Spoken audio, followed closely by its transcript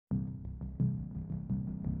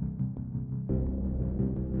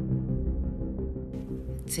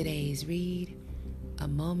Today's read, A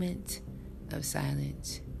Moment of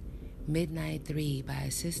Silence, Midnight 3 by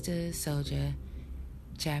Sister Soldier,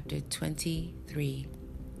 Chapter 23,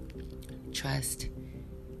 Trust,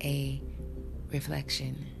 a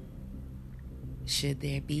Reflection. Should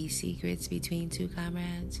there be secrets between two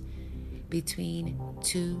comrades? Between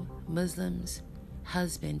two Muslims,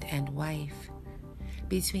 husband and wife?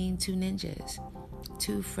 Between two ninjas,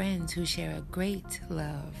 two friends who share a great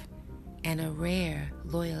love and a rare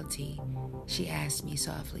loyalty? She asked me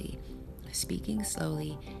softly, speaking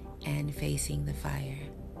slowly and facing the fire.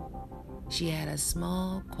 She had a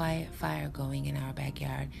small, quiet fire going in our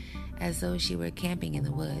backyard, as though she were camping in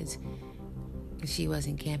the woods. She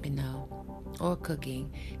wasn't camping, no, or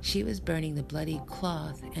cooking. She was burning the bloody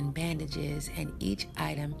cloth and bandages and each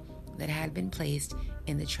item that had been placed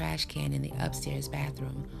in the trash can in the upstairs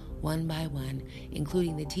bathroom, one by one,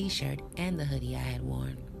 including the t-shirt and the hoodie I had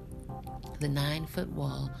worn. The 9-foot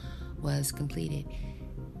wall was completed.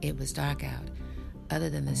 It was dark out. Other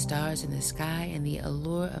than the stars in the sky and the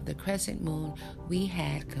allure of the crescent moon, we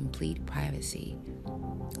had complete privacy.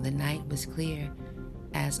 The night was clear,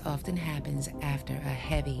 as often happens after a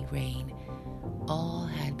heavy rain. All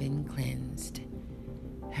had been cleansed.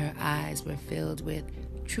 Her eyes were filled with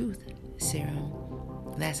truth serum.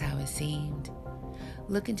 That's how it seemed.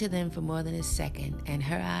 Look into them for more than a second, and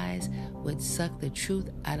her eyes would suck the truth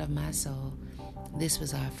out of my soul. This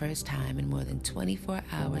was our first time in more than 24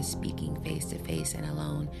 hours speaking face to face and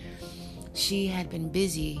alone. She had been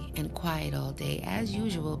busy and quiet all day, as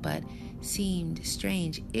usual, but seemed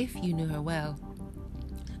strange if you knew her well.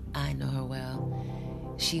 I know her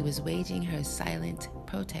well. She was waging her silent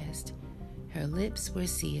protest. Her lips were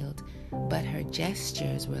sealed, but her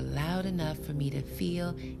gestures were loud enough for me to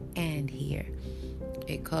feel and hear.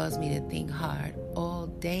 It caused me to think hard all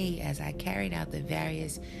day as I carried out the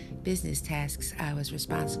various business tasks I was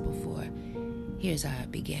responsible for. Here's how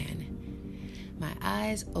it began. My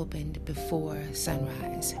eyes opened before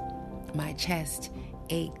sunrise. My chest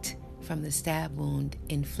ached from the stab wound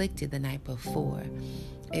inflicted the night before.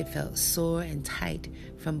 It felt sore and tight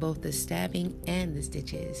from both the stabbing and the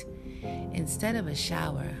stitches. Instead of a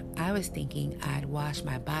shower, I was thinking I'd wash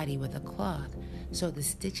my body with a cloth so the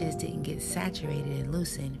stitches didn't get saturated and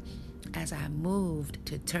loosen. As I moved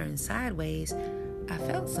to turn sideways, I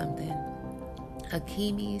felt something.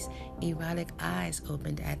 Akimi's erotic eyes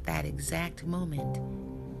opened at that exact moment.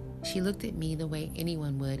 She looked at me the way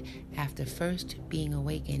anyone would after first being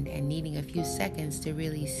awakened and needing a few seconds to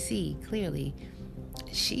really see clearly.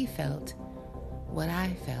 She felt what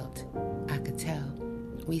I felt. I could tell.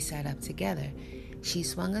 We sat up together. She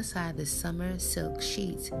swung aside the summer silk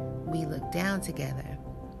sheets. We looked down together.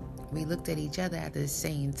 We looked at each other at the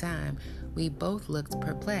same time. We both looked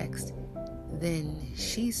perplexed. Then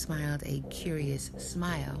she smiled a curious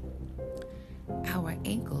smile. Our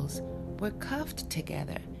ankles were cuffed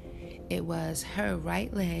together. It was her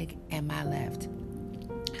right leg and my left.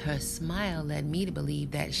 Her smile led me to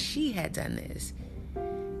believe that she had done this.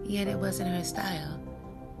 Yet it wasn't her style.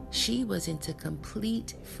 She was into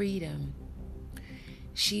complete freedom.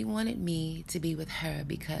 She wanted me to be with her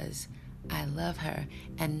because I love her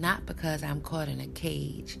and not because I'm caught in a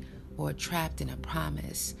cage or trapped in a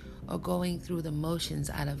promise or going through the motions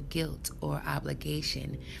out of guilt or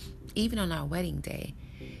obligation. Even on our wedding day,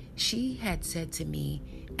 she had said to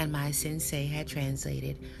me, and my sensei had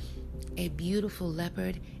translated, a beautiful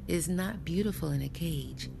leopard is not beautiful in a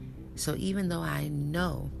cage. So even though I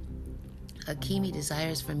know Akimi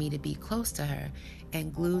desires for me to be close to her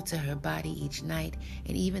and glued to her body each night,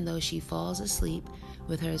 and even though she falls asleep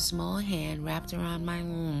with her small hand wrapped around my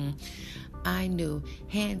I knew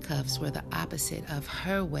handcuffs were the opposite of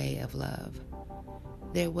her way of love.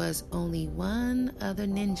 There was only one other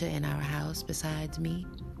ninja in our house besides me,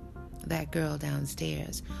 that girl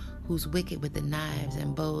downstairs, who's wicked with the knives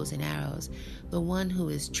and bows and arrows, the one who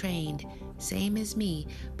is trained, same as me,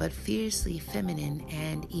 but fiercely feminine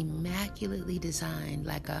and immaculately designed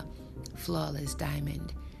like a flawless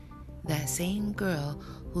diamond. That same girl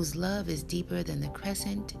whose love is deeper than the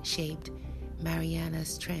crescent-shaped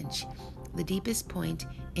Marianas Trench, the deepest point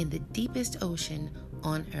in the deepest ocean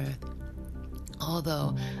on earth.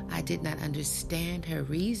 Although I did not understand her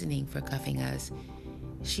reasoning for cuffing us,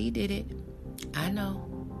 she did it. I know.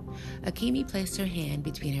 Akimi placed her hand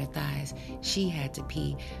between her thighs. She had to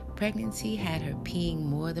pee. Pregnancy had her peeing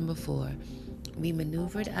more than before. We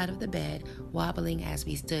maneuvered out of the bed, wobbling as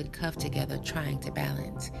we stood cuffed together, trying to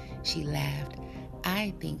balance. She laughed.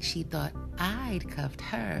 I think she thought I'd cuffed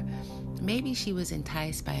her. Maybe she was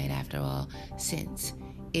enticed by it after all, since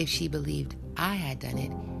if she believed I had done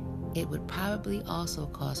it, It would probably also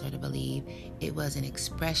cause her to believe it was an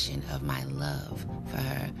expression of my love for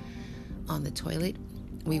her. On the toilet,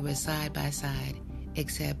 we were side by side,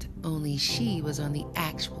 except only she was on the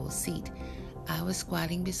actual seat. I was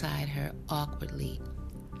squatting beside her awkwardly,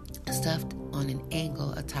 stuffed on an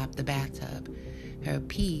angle atop the bathtub. Her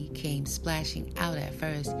pee came splashing out at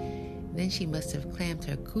first. Then she must have clamped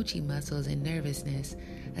her coochie muscles in nervousness.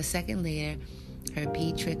 A second later, her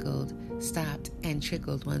pee trickled, stopped, and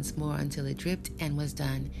trickled once more until it dripped and was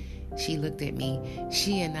done. She looked at me.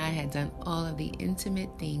 She and I had done all of the intimate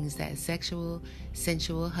things that sexual,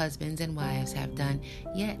 sensual husbands and wives have done,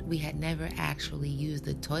 yet we had never actually used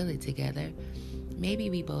the toilet together. Maybe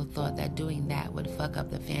we both thought that doing that would fuck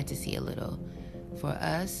up the fantasy a little. For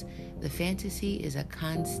us, the fantasy is a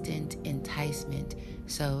constant enticement,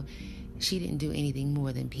 so she didn't do anything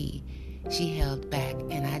more than pee. She held back,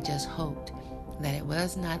 and I just hoped that it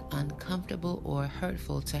was not uncomfortable or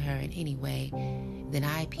hurtful to her in any way. Then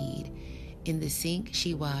I peed. In the sink,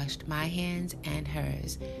 she washed my hands and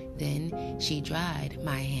hers. Then she dried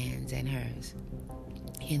my hands and hers.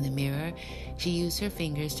 In the mirror, she used her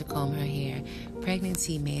fingers to comb her hair.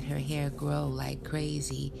 Pregnancy made her hair grow like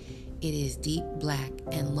crazy. It is deep black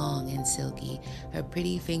and long and silky. Her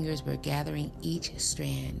pretty fingers were gathering each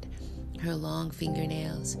strand. Her long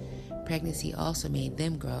fingernails, pregnancy also made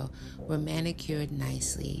them grow, were manicured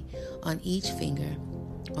nicely. On each finger,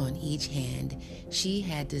 on each hand, she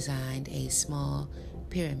had designed a small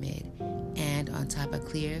pyramid, and on top a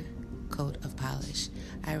clear coat of polish.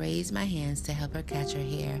 I raised my hands to help her catch her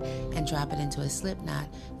hair and drop it into a slip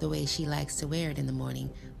knot the way she likes to wear it in the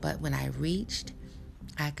morning. But when I reached,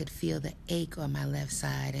 I could feel the ache on my left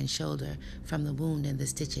side and shoulder from the wound and the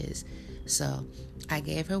stitches. So I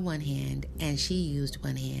gave her one hand and she used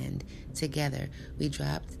one hand. Together, we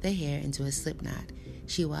dropped the hair into a slip knot.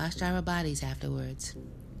 She washed our bodies afterwards.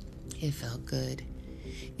 It felt good.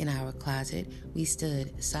 In our closet, we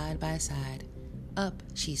stood side by side. Up,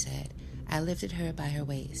 she said. I lifted her by her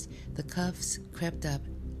waist. The cuffs crept up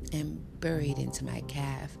and buried into my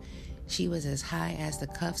calf. She was as high as the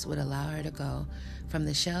cuffs would allow her to go. From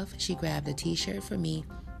the shelf, she grabbed a t-shirt for me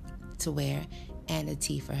to wear and a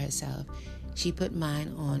tee for herself. She put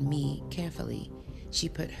mine on me carefully. She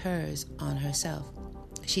put hers on herself.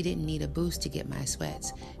 She didn't need a boost to get my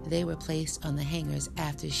sweats. They were placed on the hangers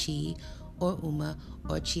after she or Uma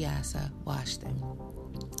or Chiasa washed them.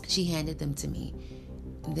 She handed them to me.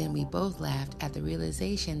 Then we both laughed at the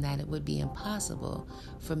realization that it would be impossible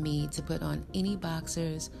for me to put on any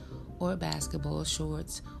boxers or basketball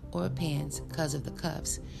shorts or pants because of the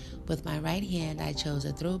cuffs. With my right hand, I chose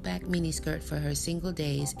a throwback miniskirt for her single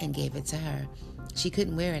days and gave it to her. She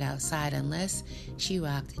couldn't wear it outside unless she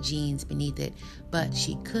rocked jeans beneath it, but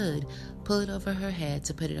she could pull it over her head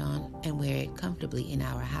to put it on and wear it comfortably in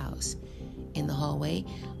our house. In the hallway,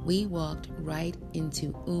 we walked right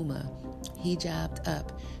into Uma, hijabed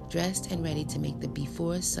up, dressed and ready to make the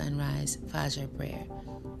before sunrise Fajr prayer.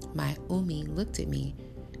 My Umi looked at me.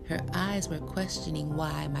 Her eyes were questioning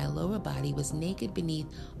why my lower body was naked beneath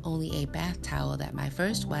only a bath towel that my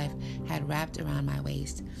first wife had wrapped around my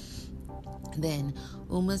waist. Then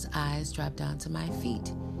Uma's eyes dropped down to my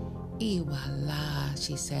feet. "Iwala,"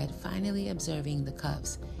 she said, finally observing the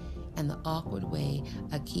cuffs and the awkward way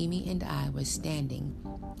Akimi and I were standing,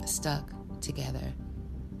 stuck together.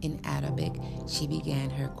 In Arabic, she began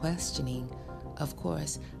her questioning. Of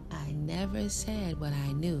course, I never said what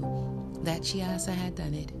I knew, that Chiasa had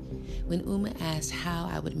done it. When Uma asked how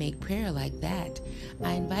I would make prayer like that,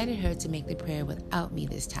 I invited her to make the prayer without me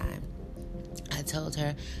this time. I told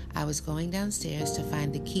her I was going downstairs to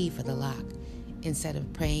find the key for the lock. Instead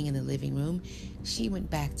of praying in the living room, she went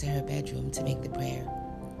back to her bedroom to make the prayer.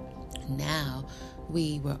 Now,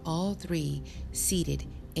 we were all three seated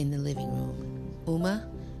in the living room. Uma,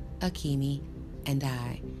 Akimi, and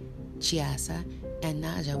I. Chiasa and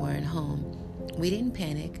Naja weren't home. We didn't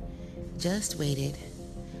panic, just waited.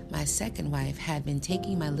 My second wife had been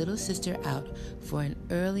taking my little sister out for an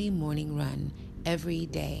early morning run every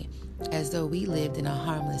day, as though we lived in a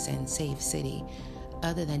harmless and safe city.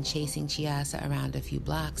 Other than chasing Chiasa around a few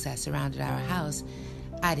blocks that surrounded our house,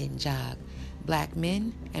 I didn't jog. Black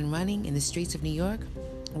men and running in the streets of New York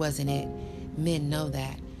wasn't it. Men know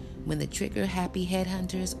that. When the trigger-happy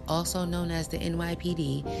headhunters, also known as the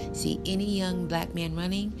NYPD, see any young black man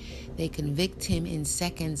running, they convict him in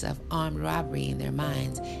seconds of armed robbery in their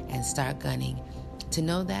minds and start gunning. To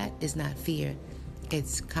know that is not fear,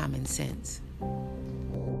 it's common sense.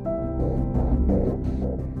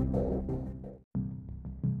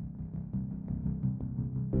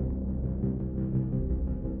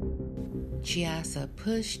 Chiasa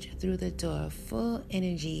pushed through the door full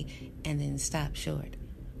energy and then stopped short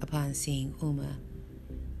upon seeing Uma.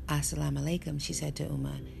 Assalamu alaikum, she said to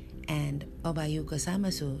Uma, and Obayu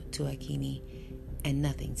Gosamasu to Akimi, and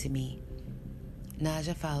nothing to me.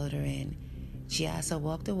 Naja followed her in. Chiasa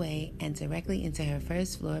walked away and directly into her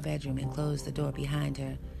first floor bedroom and closed the door behind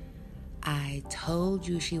her. I told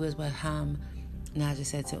you she was Waham, Naja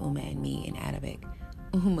said to Uma and me in Arabic.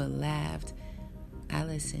 Uma laughed. I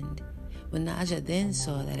listened. When Naja then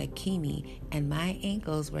saw that Akimi and my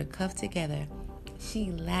ankles were cuffed together, she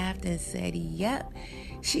laughed and said, "Yep,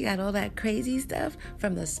 she got all that crazy stuff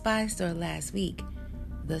from the spy store last week."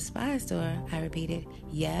 The spy store, I repeated.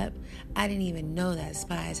 "Yep, I didn't even know that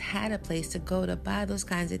spies had a place to go to buy those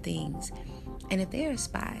kinds of things. And if they are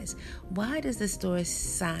spies, why does the store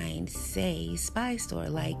sign say spy store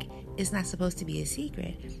like it's not supposed to be a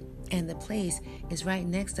secret? And the place is right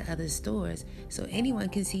next to other stores, so anyone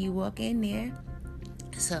can see you walk in there.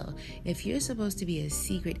 So if you're supposed to be a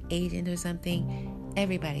secret agent or something,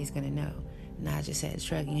 everybody's going to know," Naja said,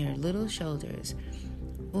 shrugging her little shoulders.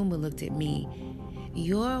 Uma looked at me.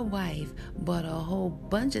 "Your wife bought a whole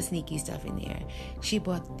bunch of sneaky stuff in there. She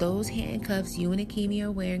bought those handcuffs you and Akimi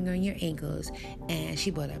are wearing on your ankles, and she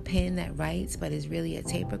bought a pen that writes but is really a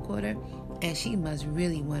tape recorder, and she must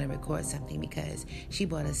really want to record something because she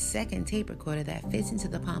bought a second tape recorder that fits into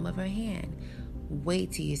the palm of her hand.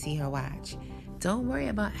 Wait till you see her watch. Don't worry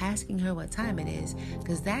about asking her what time it is,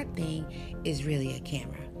 because that thing is really a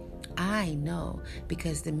camera. I know,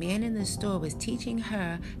 because the man in the store was teaching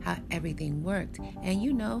her how everything worked, and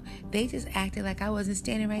they just acted like I wasn't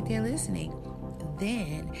standing right there listening.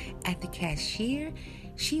 Then, at the cashier,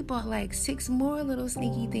 she bought like 6 more little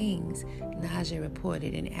sneaky things," Naja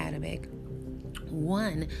reported in Arabic.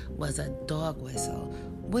 "One was a dog whistle.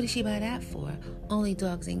 What did she buy that for? Only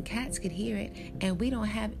dogs and cats could hear it, and we don't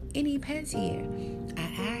have any pets here."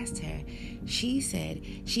 I asked her. She said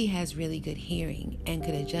she has really good hearing and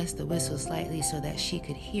could adjust the whistle slightly so that she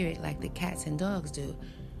could hear it like the cats and dogs do.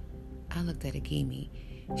 I looked at Akimi.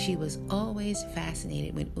 She was always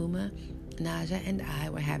fascinated when Uma, Naja, and I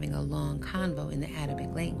were having a long convo in the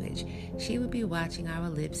Arabic language. She would be watching our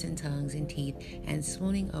lips and tongues and teeth and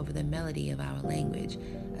swooning over the melody of our language.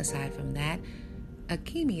 Aside from that,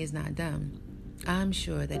 Akimi is not dumb. I'm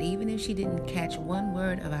sure that even if she didn't catch one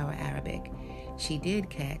word of our Arabic, she did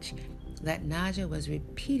catch that Naja was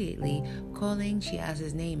repeatedly calling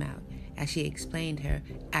Chiasa's name out as she explained her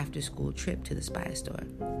after-school trip to the spy store.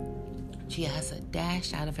 Chiasa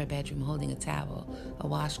dashed out of her bedroom holding a towel, a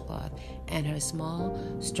washcloth, and her small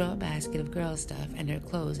straw basket of girl stuff and her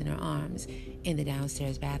clothes in her arms. In the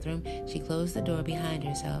downstairs bathroom, she closed the door behind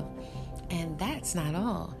herself. "And that's not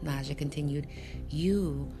all," Naja continued.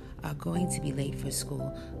 "You are going to be late for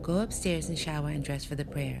school. Go upstairs and shower and dress for the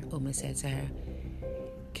prayer," Uma said to her.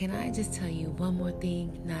 "Can I just tell you one more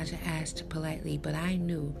thing?" Naja asked politely, but I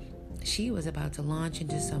knew she was about to launch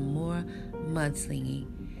into some more mudslinging.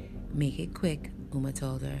 "Make it quick," Uma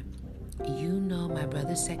told her. "You know my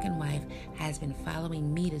brother's second wife has been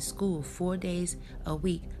following me to school 4 days a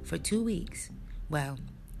week for 2 weeks. Well,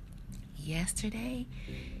 yesterday,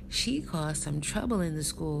 she caused some trouble in the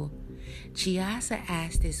school. Chiasa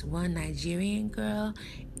asked this one Nigerian girl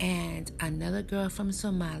and another girl from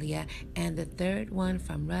Somalia and the third one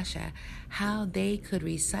from Russia how they could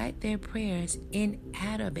recite their prayers in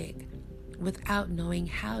Arabic without knowing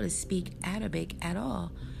how to speak Arabic at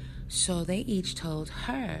all. So they each told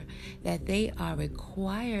her that they are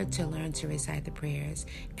required to learn to recite the prayers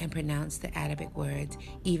and pronounce the Arabic words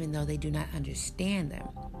even though they do not understand them.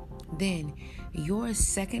 Then your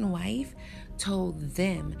second wife told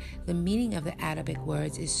them the meaning of the Arabic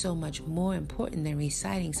words is so much more important than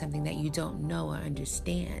reciting something that you don't know or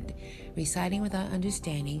understand. Reciting without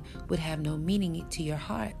understanding would have no meaning to your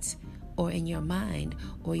hearts or in your mind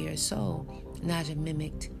or your soul." Naja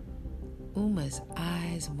mimicked. Uma's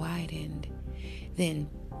eyes widened. "Then,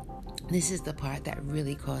 this is the part that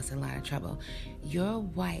really caused a lot of trouble. Your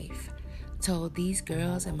wife told these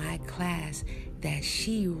girls in my class that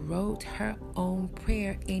she wrote her own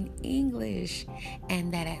prayer in English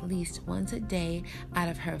and that at least once a day out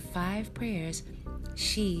of her 5 prayers,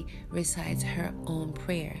 she recites her own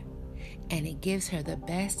prayer. And it gives her the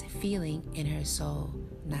best feeling in her soul,"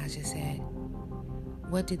 Naja said.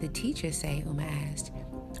 "What did the teacher say?" Uma asked.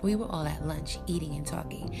 We were all at lunch, eating and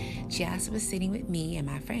talking. Chiasa was sitting with me and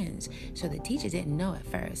my friends, so the teacher didn't know at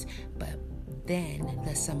first, but then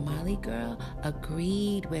the Somali girl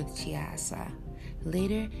agreed with Chiasa.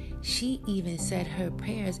 Later, she even said her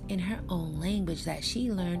prayers in her own language that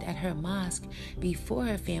she learned at her mosque before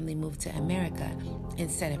her family moved to America,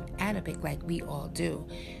 instead of Arabic like we all do.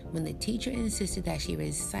 When the teacher insisted that she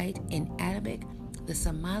recite in Arabic, the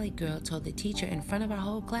Somali girl told the teacher in front of our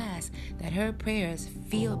whole class that her prayers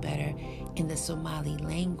feel better in the Somali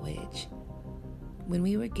language. When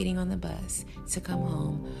we were getting on the bus to come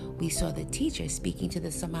home, we saw the teacher speaking to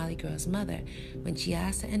the Somali girl's mother. When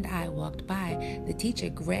Chiasa and I walked by, the teacher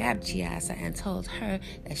grabbed Chiasa and told her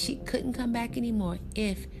that she couldn't come back anymore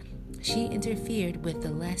if she interfered with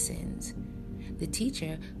the lessons. The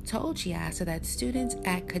teacher told Chiasa that students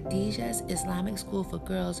at Khadija's Islamic School for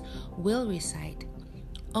Girls will recite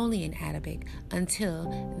only in Arabic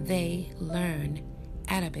until they learn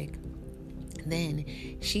Arabic. Then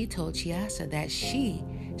she told Chiasa that she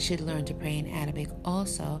should learn to pray in Arabic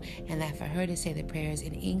also, and that for her to say the prayers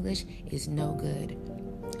in English is no good.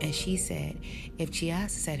 And she said if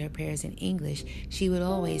Chiasa said her prayers in English, she would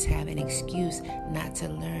always have an excuse not to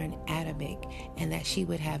learn Arabic, and that she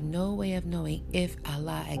would have no way of knowing if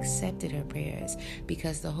Allah accepted her prayers,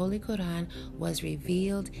 because the Holy Quran was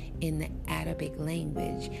revealed in the Arabic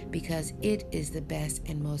language, because it is the best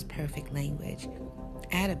and most perfect language.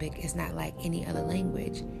 Arabic is not like any other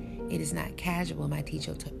language. It is not casual, my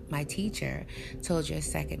teacher told your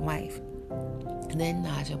second wife. And then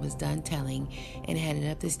Naja was done telling and headed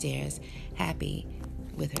up the stairs, happy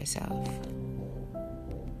with herself.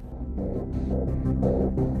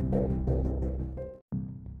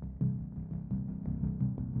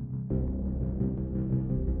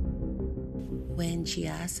 When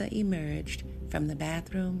Chiasa emerged from the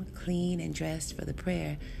bathroom, clean and dressed for the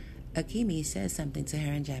prayer, Akimi said something to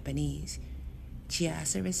her in Japanese.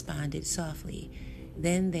 Chiasa responded softly.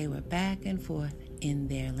 Then they were back and forth in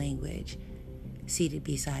their language. Seated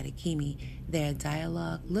beside Akimi, their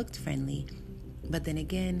dialogue looked friendly, but then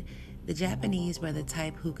again, the Japanese were the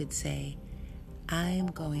type who could say, "I'm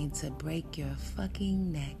going to break your fucking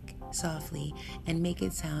neck," softly, and make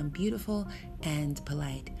it sound beautiful and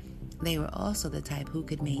polite. They were also the type who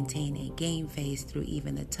could maintain a game face through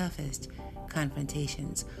even the toughest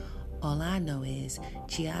confrontations. All I know is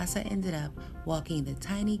Chiasa ended up walking the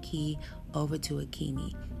tiny key over to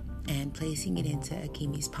Akimi and placing it into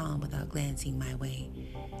Akimi's palm without glancing my way.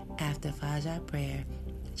 After Fajr prayer,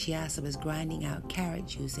 Chiasa was grinding out carrot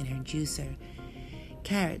juice in her juicer.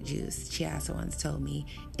 Carrot juice, Chiasa once told me,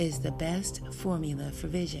 is the best formula for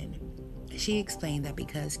vision. She explained that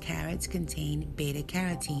because carrots contain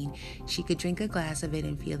beta-carotene, she could drink a glass of it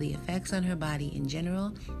and feel the effects on her body in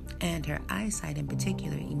general and her eyesight in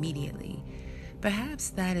particular immediately.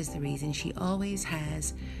 Perhaps that is the reason she always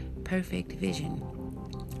has perfect vision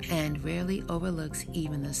and rarely overlooks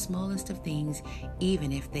even the smallest of things,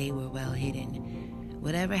 even if they were well hidden.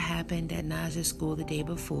 Whatever happened at Naja's school the day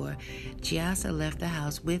before, Chiasa left the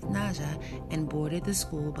house with Naja and boarded the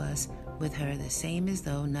school bus with her, the same as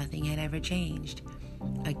though nothing had ever changed.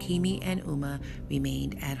 Akimi and Uma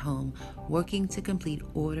remained at home, working to complete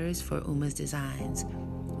orders for Uma's designs.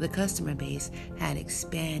 The customer base had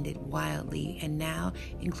expanded wildly and now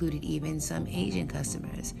included even some Asian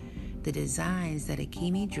customers. The designs that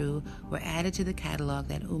Akimi drew were added to the catalog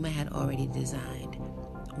that Uma had already designed.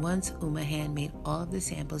 Once Uma handmade all of the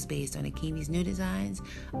samples based on Akimi's new designs,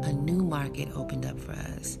 a new market opened up for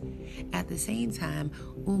us. At the same time,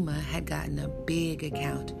 Uma had gotten a big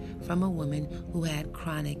account from a woman who had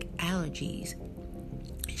chronic allergies.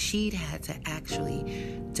 She'd had to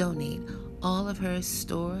actually donate all of her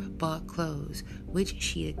store-bought clothes, which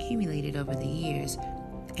she accumulated over the years,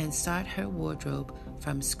 and start her wardrobe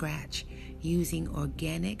from scratch, using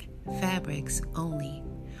organic fabrics only.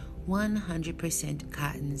 100%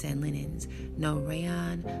 cottons and linens, no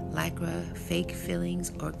rayon, lycra, fake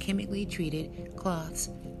fillings, or chemically treated cloths.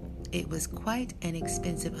 It was quite an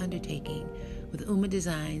expensive undertaking, with Uma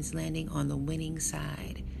Designs landing on the winning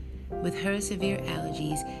side. With her severe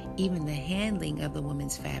allergies, even the handling of the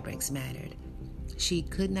woman's fabrics mattered. She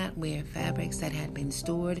could not wear fabrics that had been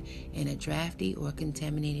stored in a drafty or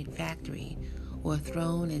contaminated factory, or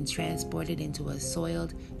thrown and transported into a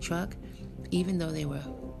soiled truck, even though they were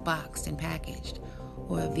boxed and packaged,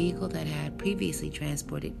 or a vehicle that had previously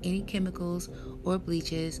transported any chemicals or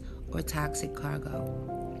bleaches or toxic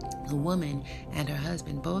cargo. The woman and her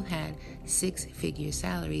husband both had six-figure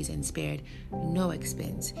salaries and spared no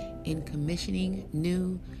expense in commissioning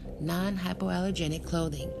new, non-hypoallergenic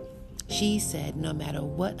clothing. She said no matter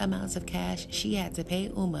what amounts of cash she had to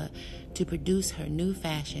pay Uma to produce her new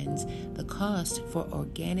fashions, the cost for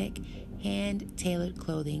organic, hand-tailored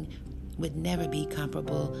clothing would never be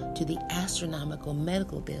comparable to the astronomical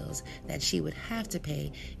medical bills that she would have to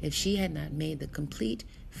pay if she had not made the complete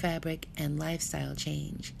fabric and lifestyle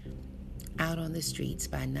change. Out on the streets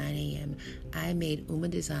by 9 a.m., I made Uma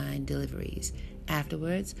Design deliveries.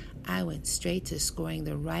 Afterwards, I went straight to scoring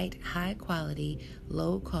the right high-quality,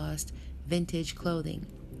 low-cost, vintage clothing,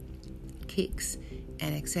 kicks,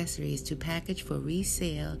 and accessories to package for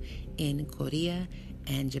resale in Korea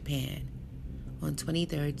and Japan. On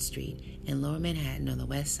 23rd Street in Lower Manhattan on the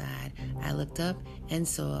west side, I looked up and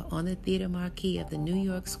saw on the theater marquee of the New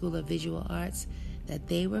York School of Visual Arts that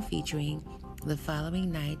they were featuring the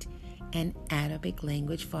following night an Arabic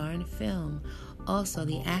language foreign film. Also,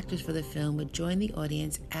 the actors for the film would join the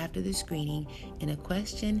audience after the screening in a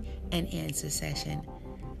question and answer session.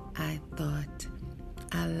 I thought,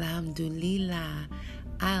 Alhamdulillah,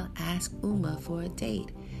 I'll ask Uma for a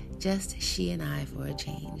date, just she and I for a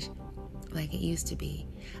change. Like it used to be.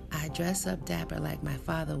 I'd dress up dapper like my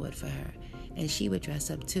father would for her, and she would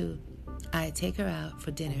dress up too. I'd take her out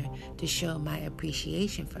for dinner to show my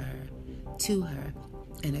appreciation for her, to her,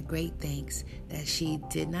 and a great thanks that she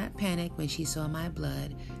did not panic when she saw my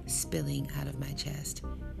blood spilling out of my chest.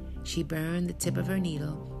 She burned the tip of her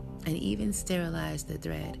needle and even sterilized the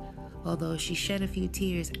thread, although she shed a few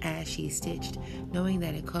tears as she stitched, knowing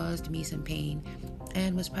that it caused me some pain,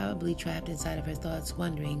 and was probably trapped inside of her thoughts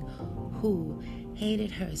wondering who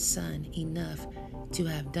hated her son enough to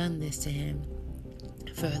have done this to him.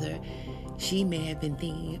 Further, she may have been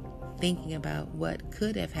thinking about what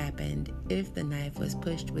could have happened if the knife was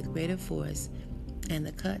pushed with greater force and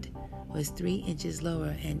the cut was 3 inches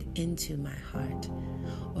lower and into my heart,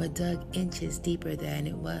 or dug inches deeper than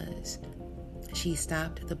it was. She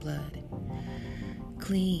stopped the blood,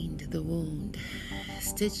 cleaned the wound,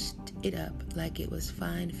 stitched it up like it was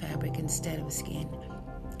fine fabric instead of skin,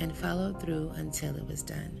 and followed through until it was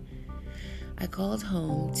done. I called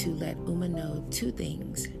home to let Uma know 2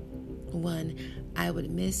 things. 1, I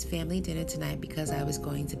would miss family dinner tonight because I was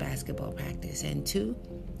going to basketball practice. And 2,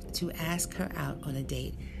 to ask her out on a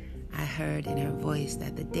date. I heard in her voice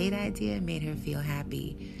that the date idea made her feel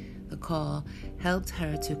happy. The call helped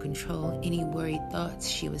her to control any worried thoughts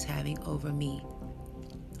she was having over me.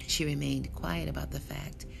 She remained quiet about the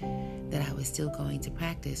fact that I was still going to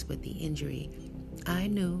practice with the injury. I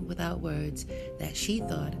knew without words that she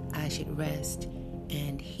thought I should rest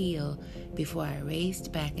and heal before I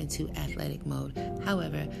raced back into athletic mode.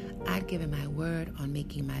 However, I'd given my word on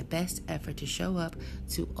making my best effort to show up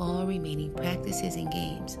to all remaining practices and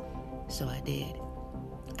games, so I did.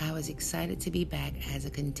 I was excited to be back as a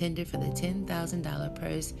contender for the $10,000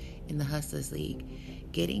 purse in the Hustlers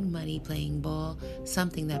League. Getting money playing ball,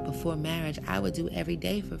 something that before marriage I would do every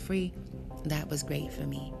day for free, that was great for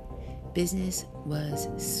me. Business was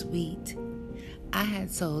sweet. I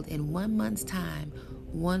had sold in 1 month's time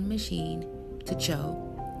 1 machine to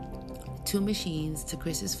Joe, 2 machines to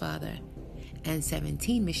Chris's father, and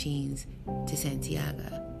 17 machines to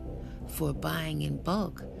Santiago. For buying in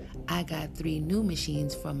bulk, I got 3 new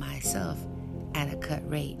machines for myself at a cut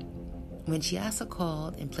rate. When Chiasa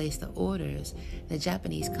called and placed the orders, the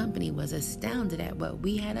Japanese company was astounded at what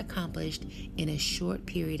we had accomplished in a short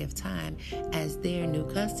period of time as their new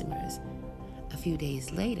customers. A few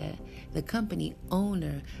days later, the company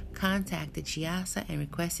owner contacted Chiasa and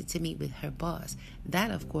requested to meet with her boss.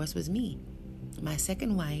 That, of course, was me. My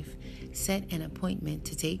second wife set an appointment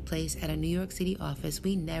to take place at a New York City office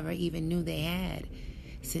we never even knew they had,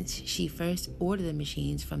 since she first ordered the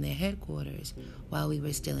machines from their headquarters while we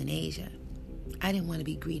were still in Asia. I didn't want to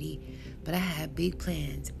be greedy, but I had big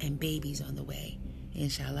plans and babies on the way.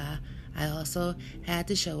 Inshallah, I also had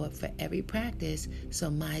to show up for every practice so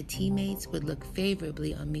my teammates would look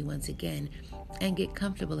favorably on me once again and get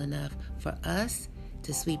comfortable enough for us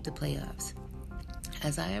to sweep the playoffs.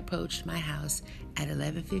 As I approached my house at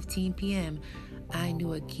 11:15 p.m., I knew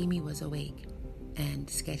Akimi was awake and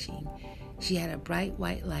sketching. She had a bright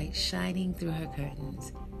white light shining through her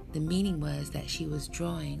curtains. The meaning was that she was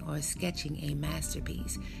drawing or sketching a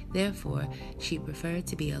masterpiece. Therefore, she preferred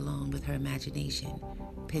to be alone with her imagination,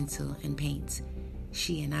 pencil and paints.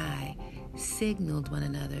 She and I signaled one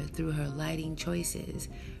another through her lighting choices.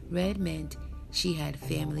 Red meant she had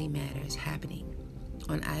family matters happening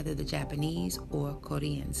on either the Japanese or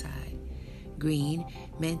Korean side. Green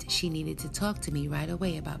meant she needed to talk to me right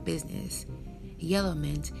away about business. Yellow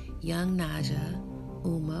meant young Naja,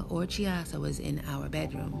 Uma, or Chiasa was in our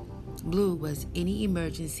bedroom. Blue was any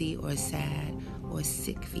emergency or sad or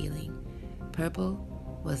sick feeling.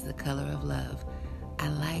 Purple was the color of love. I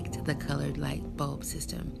liked the colored light bulb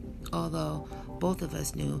system. Although both of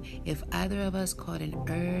us knew if either of us caught an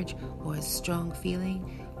urge or a strong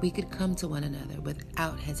feeling, we could come to one another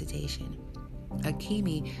without hesitation.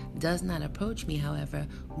 Akimi does not approach me, however,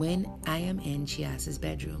 when I am in Chiasa's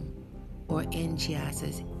bedroom, or in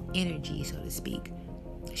Chiasa's energy, so to speak.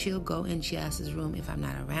 She'll go in Chiasa's room if I'm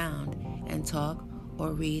not around and talk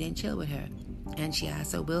or read and chill with her, and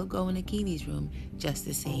Chiasa will go in Akimi's room just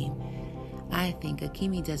the same. I think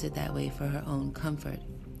Akimi does it that way for her own comfort.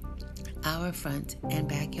 Our front and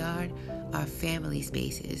backyard are family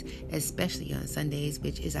spaces, especially on Sundays,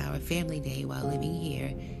 which is our family day while living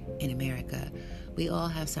here in America. We all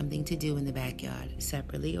have something to do in the backyard,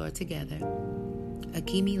 separately or together.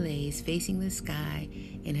 Akimi lays facing the sky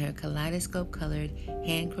in her kaleidoscope-colored,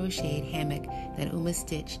 hand-crocheted hammock that Uma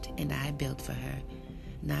stitched and I built for her.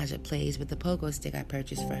 Naja plays with the pogo stick I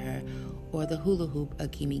purchased for her, or the hula hoop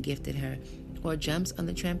Akimi gifted her, or jumps on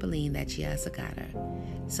the trampoline that Chiasa got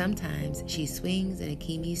her. Sometimes she swings in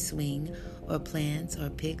Akimi's swing, or plants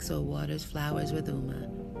or picks or waters flowers with Uma.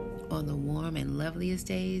 On the warm and loveliest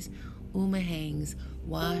days, Uma hangs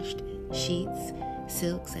washed sheets,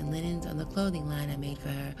 silks, and linens on the clothing line I made for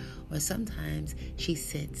her, or sometimes she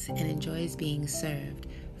sits and enjoys being served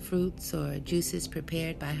fruits or juices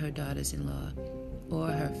prepared by her daughters-in-law, or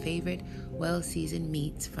her favorite well-seasoned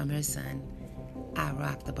meats from her son. I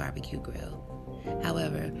rock the barbecue grill.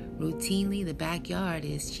 However, routinely the backyard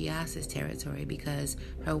is Chiasa's territory because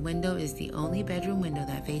her window is the only bedroom window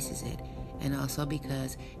that faces it, and also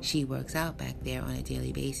because she works out back there on a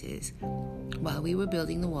daily basis. While we were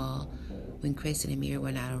building the wall, when Chris and Amir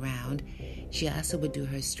were not around, Chiasa would do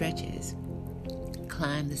her stretches,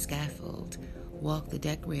 climb the scaffold, walk the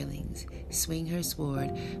deck railings, swing her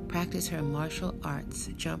sword, practice her martial arts,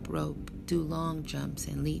 jump rope, do long jumps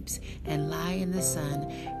and leaps, and lie in the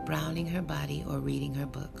sun, browning her body or reading her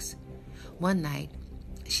books. One night,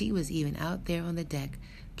 she was even out there on the deck,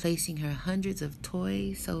 placing her hundreds of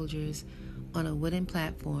toy soldiers on a wooden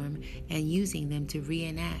platform and using them to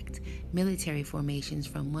reenact military formations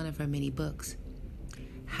from one of her many books.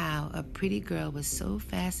 How a pretty girl was so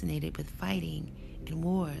fascinated with fighting and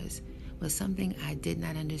wars was something I did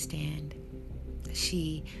not understand.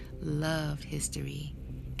 She loved history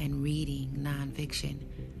and reading nonfiction.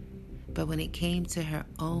 But when it came to her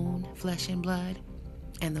own flesh and blood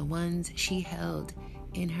and the ones she held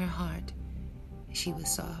in her heart, she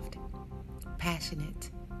was soft,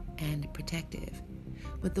 passionate, and protective.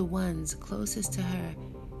 With the ones closest to her,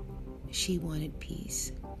 she wanted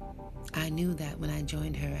peace. I knew that when I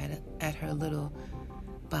joined her at her little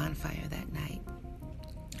bonfire that night.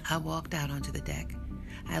 I walked out onto the deck.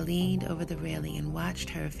 I leaned over the railing and watched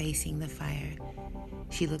her facing the fire.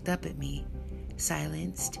 She looked up at me.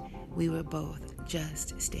 Silenced, we were both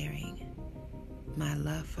just staring. My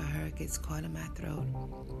love for her gets caught in my throat,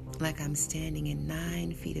 like I'm standing in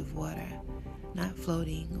 9 feet of water, not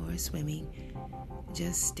floating or swimming,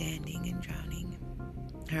 just standing and drowning.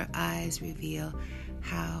 Her eyes reveal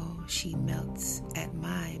how she melts at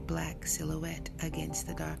my black silhouette against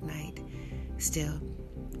the dark night. Still,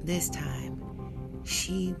 this time,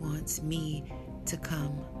 she wants me to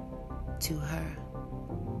come to her.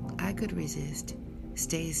 I could resist,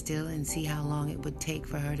 stay still and see how long it would take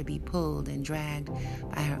for her to be pulled and dragged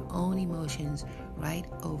by her own emotions right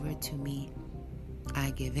over to me.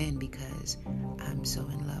 I give in because I'm so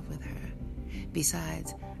in love with her.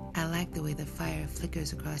 Besides, I like the way the fire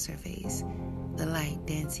flickers across her face, the light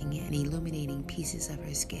dancing and illuminating pieces of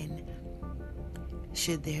her skin.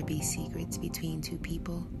 Should there be secrets between two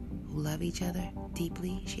people who love each other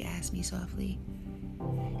deeply? She asked me softly.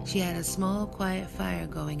 She had a small, quiet fire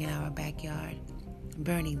going in our backyard,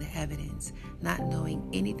 burning the evidence, not knowing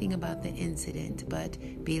anything about the incident, but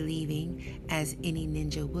believing, as any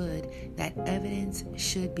ninja would, that evidence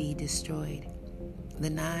should be destroyed. The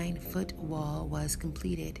 9-foot wall was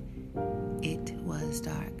completed. It was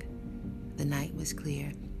dark. The night was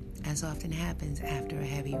clear, as often happens after a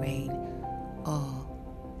heavy rain.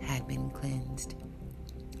 All had been cleansed.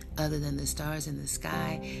 Other than the stars in the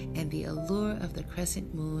sky and the allure of the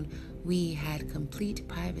crescent moon, we had complete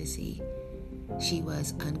privacy. She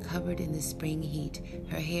was uncovered in the spring heat,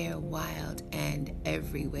 her hair wild and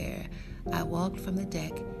everywhere. I walked from the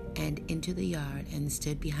deck and into the yard and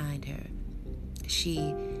stood behind her.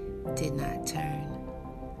 She did not turn.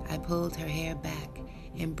 I pulled her hair back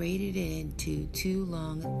and braided it into 2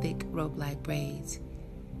 long, thick, rope-like braids.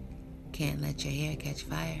 "Can't let your hair catch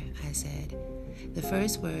fire," I said. The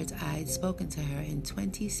first words I'd spoken to her in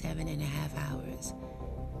 27 and a half hours.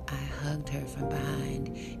 I hugged her from behind,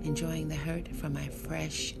 enjoying the hurt from my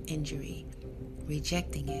fresh injury,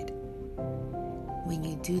 rejecting it. When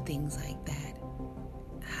you do things like that,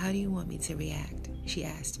 How do you want me to react? She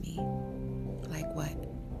asked me. Like what?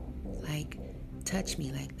 Like, touch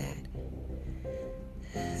me like that.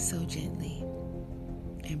 So gently.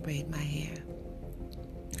 And braid my hair.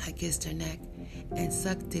 I kissed her neck and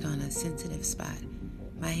sucked it on a sensitive spot.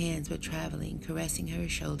 My hands were traveling, caressing her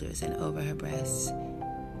shoulders and over her breasts.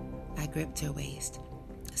 I gripped her waist,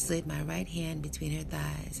 slid my right hand between her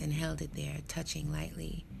thighs and held it there, touching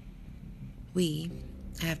lightly. We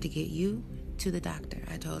have to get you to the doctor,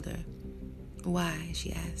 I told her. Why?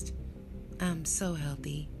 She asked. I'm so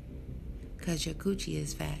healthy. 'Cause your coochie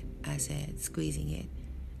is fat, I said, squeezing it.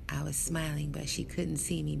 I was smiling, but she couldn't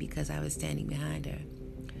see me because I was standing behind her.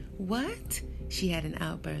 What? She had an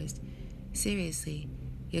outburst. Seriously,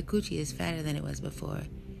 your coochie is fatter than it was before,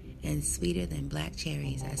 and sweeter than black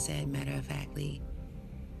cherries, I said matter-of-factly.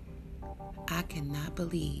 I cannot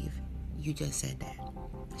believe you just said that,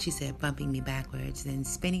 she said, bumping me backwards, then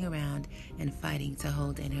spinning around and fighting to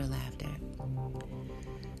hold in her laughter.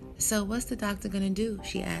 So what's the doctor gonna do?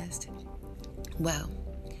 She asked. Well,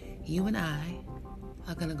 you and I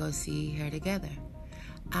are gonna go see her together.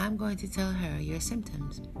 I'm going to tell her your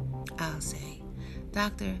symptoms. I'll say,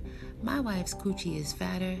 Doctor, my wife's coochie is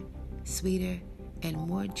fatter, sweeter, and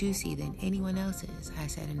more juicy than anyone else's, I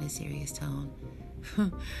said in a serious tone.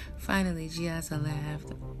 Finally, Giasa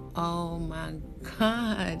laughed. Oh my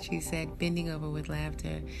God, she said, bending over with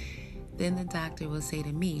laughter. Then the doctor will say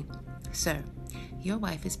to me, Sir, your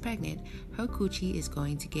wife is pregnant. Her coochie is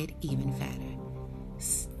going to get even fatter.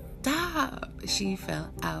 Stop! She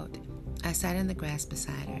fell out. I sat in the grass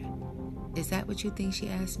beside her. Is that what you think? She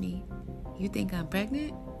asked me. You think I'm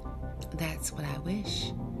pregnant? That's what I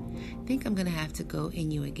wish. Think I'm gonna have to go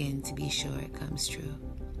in you again to be sure it comes true.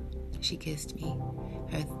 She kissed me,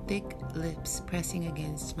 her thick lips pressing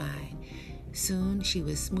against mine. Soon she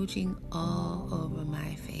was smooching all over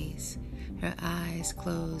my face, her eyes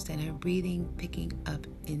closed and her breathing picking up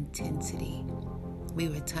intensity. We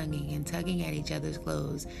were tonguing and tugging at each other's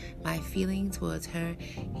clothes. My feeling towards her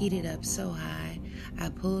heated up so high, I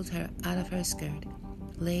pulled her out of her skirt,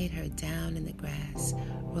 laid her down in the grass,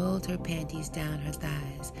 rolled her panties down her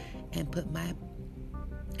thighs, and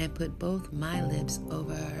put both my lips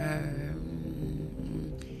over her.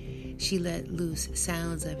 She let loose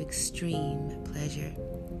sounds of extreme pleasure.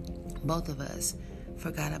 Both of us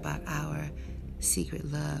forgot about our secret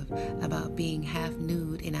love, about being half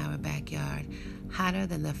nude in our backyard, hotter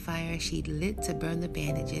than the fire she'd lit to burn the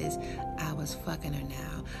bandages. I was fucking her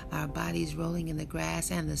now, our bodies rolling in the grass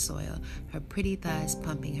and the soil, her pretty thighs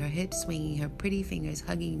pumping, her hips swinging, her pretty fingers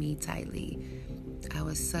hugging me tightly. I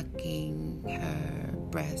was sucking her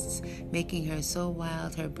breasts, making her so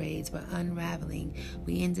wild her braids were unraveling.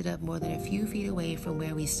 We ended up more than a few feet away from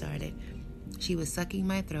where we started. She was sucking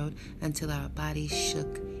my throat until our bodies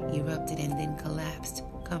shook, erupted, and then collapsed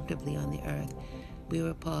comfortably on the earth. We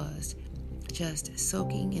were paused, just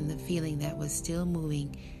soaking in the feeling that was still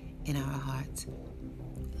moving in our hearts.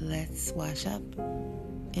 Let's wash up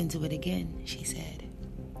and do it again, she said.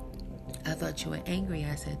 I thought you were angry,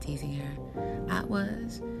 I said, teasing her. I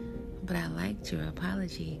was, but I liked your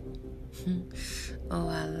apology. Oh,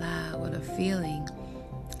 Allah, what a feeling.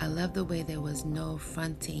 I love the way there was no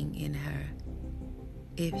fronting in her.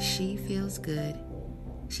 If she feels good,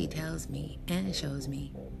 she tells me and shows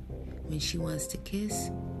me. When she wants to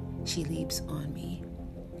kiss, she leaps on me.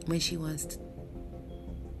 When she wants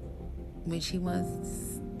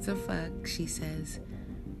to fuck, she says,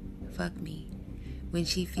 fuck me. When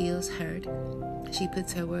she feels hurt, she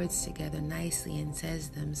puts her words together nicely and says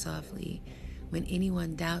them softly. When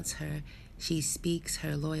anyone doubts her, she speaks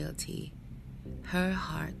her loyalty. Her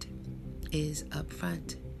heart is up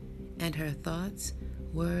front, and her thoughts,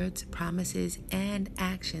 words, promises, and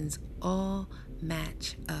actions all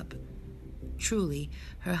match up. Truly,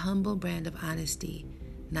 her humble brand of honesty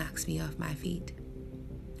knocks me off my feet.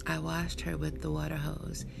 I washed her with the water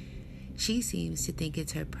hose. She seems to think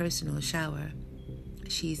it's her personal shower.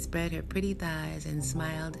 She spread her pretty thighs and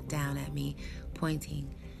smiled down at me,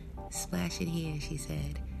 pointing. Splash it here, she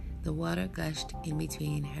said. The water gushed in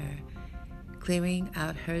between her, clearing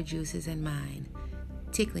out her juices and mine,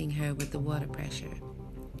 tickling her with the water pressure.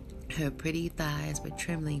 Her pretty thighs were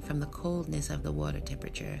trembling from the coldness of the water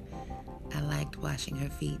temperature. I liked washing her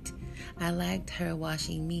feet. I liked her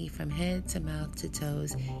washing me from head to mouth to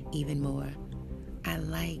toes even more. I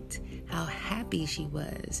liked how happy she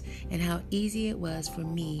was and how easy it was for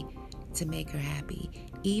me to make her happy,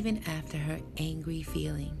 even after her angry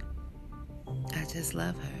feeling. I just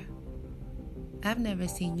love her. I've never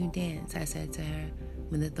seen you dance, I said to her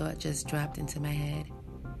when the thought just dropped into my head.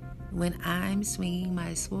 When I'm swinging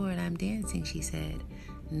my sword, I'm dancing, she said.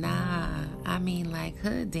 Nah, I mean like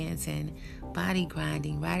hood dancing, body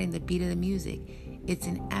grinding, riding the beat of the music. It's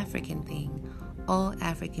an African thing. All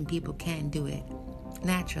African people can do it,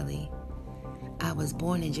 naturally. I was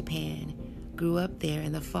born in Japan, grew up there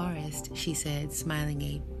in the forest, she said, smiling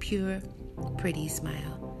a pure, pretty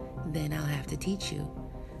smile. Then I'll have to teach you.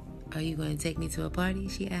 Are you going to take me to a party?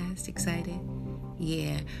 She asked, excited.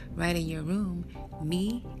 Yeah, right in your room,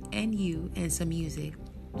 me and you and some music.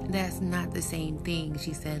 That's not the same thing,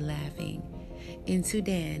 she said, laughing. In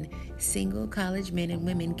Sudan, single college men and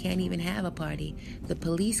women can't even have a party. The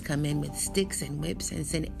police come in with sticks and whips and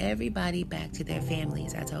send everybody back to their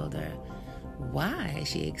families, I told her. Why?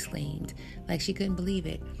 She exclaimed, like she couldn't believe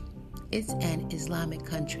it. It's an Islamic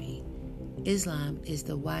country. Islam is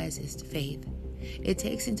the wisest faith. It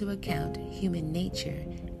takes into account human nature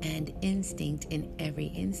and instinct in every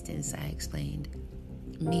instance, I explained.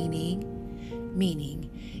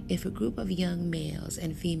 Meaning, if a group of young males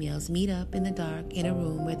and females meet up in the dark in a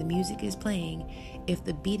room where the music is playing, if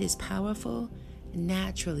the beat is powerful,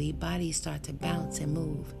 naturally bodies start to bounce and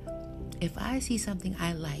move. If I see something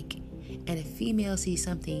I like, and a female sees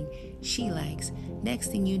something she likes,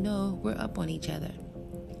 next thing you know, we're up on each other.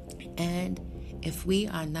 And if we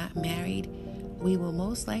are not married, we will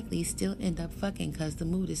most likely still end up fucking because the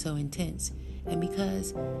mood is so intense. And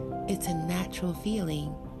because it's a natural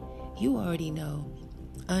feeling, you already know,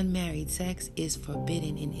 unmarried sex is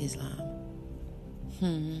forbidden in Islam.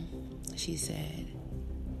 She said.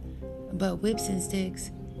 But whips and sticks,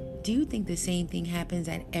 do you think the same thing happens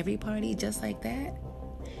at every party just like that?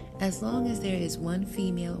 As long as there is one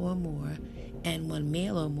female or more and one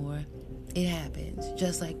male or more, it happens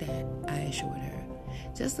just like that, I assured her.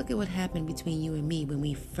 Just look at what happened between you and me when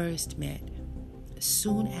we first met.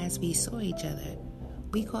 Soon as we saw each other,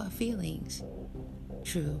 we caught feelings.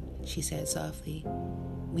 True, she said softly.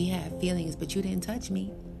 We had feelings, but you didn't touch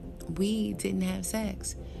me. We didn't have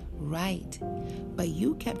sex. Right. But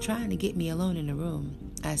you kept trying to get me alone in the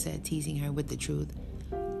room, I said, teasing her with the truth.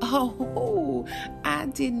 Oh, I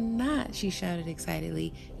did not, she shouted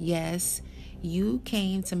excitedly. Yes, you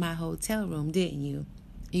came to my hotel room, didn't you?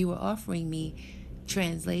 You were offering me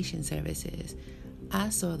translation services. I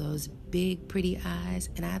saw those big, pretty eyes,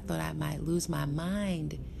 and I thought I might lose my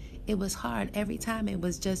mind. It was hard every time it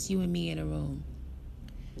was just you and me in a room.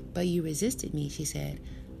 But you resisted me, she said,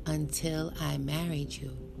 until I married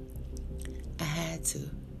you. I had to.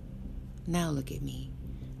 Now look at me.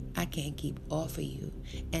 I can't keep off of you.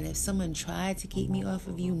 And if someone tried to keep me off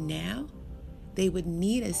of you now, they would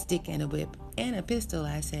need a stick and a whip and a pistol,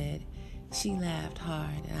 I said. She laughed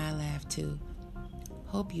hard, and I laughed too.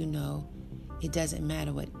 Hope you know it doesn't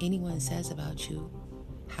matter what anyone says about you,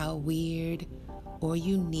 how weird or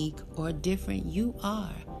unique or different you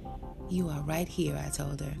are. You are right here, I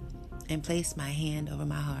told her, and placed my hand over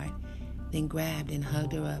my heart, then grabbed and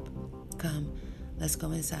hugged her up. Come, let's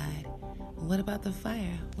go inside. What about the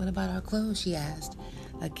fire? What about our clothes? She asked,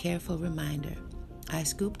 a careful reminder. I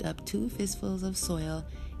scooped up 2 fistfuls of soil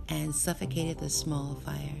and suffocated the small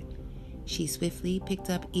fire. She swiftly picked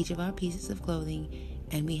up each of our pieces of clothing,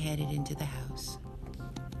 and we headed into the house.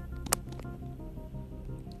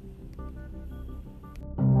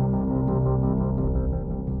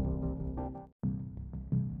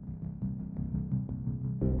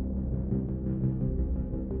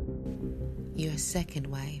 Your second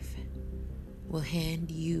wife will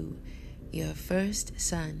hand you your first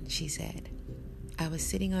son, she said. I was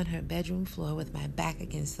sitting on her bedroom floor with my back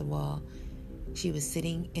against the wall. She was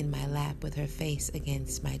sitting in my lap with her face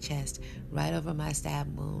against my chest, right over my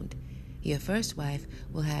stab wound. Your first wife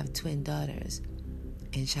will have twin daughters.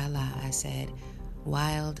 Inshallah, I said.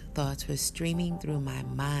 Wild thoughts were streaming through my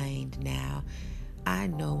mind now. I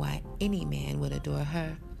know why any man would adore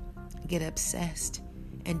her, get obsessed,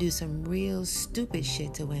 and do some real stupid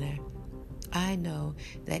shit to win her. I know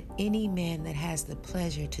that any man that has the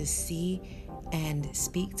pleasure to see and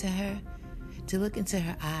speak to her, to look into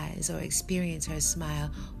her eyes or experience her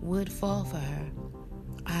smile, would fall for her.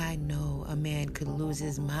 I know a man could lose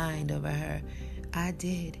his mind over her. I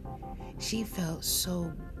did. She felt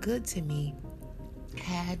so good to me,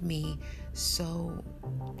 had me so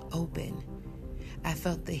open. I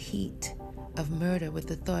felt the heat of murder with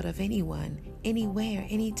the thought of anyone, anywhere,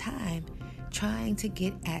 anytime, trying to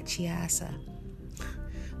get at Chiasa.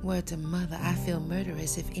 Word to mother, I feel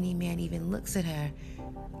murderous if any man even looks at her.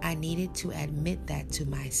 I needed to admit that to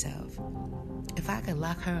myself. If I could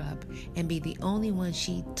lock her up and be the only one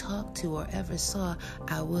she talked to or ever saw,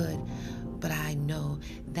 I would. But I know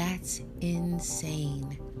that's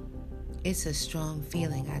insane. It's a strong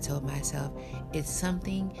feeling, I told myself. It's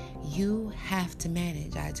something you have to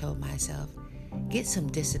manage, I told myself. Get some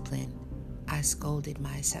discipline, I scolded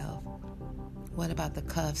myself. What about the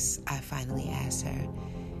cuffs? I finally asked her.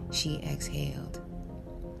 She exhaled.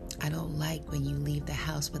 I don't like when you leave the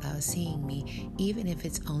house without seeing me, even if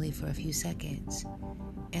it's only for a few seconds.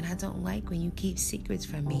 And I don't like when you keep secrets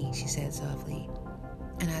from me, she said softly.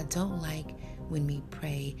 And I don't like when we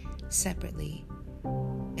pray separately.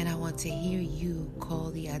 And I want to hear you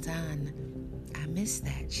call the Adhan. I miss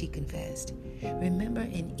that, she confessed. Remember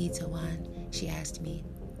in Itaewon, she asked me,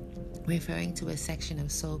 referring to a section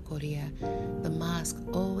of Seoul, Korea, the mosque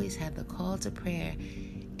always had the call to prayer,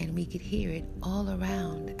 and we could hear it all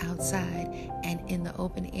around, outside, and in the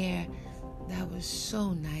open air. That was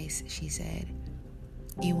so nice, she said.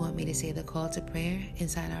 You want me to say the call to prayer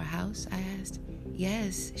inside our house? I asked.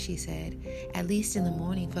 Yes, she said, at least in the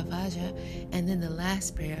morning for Fajr, and then the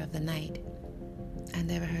last prayer of the night. I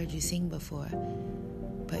never heard you sing before,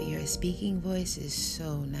 but your speaking voice is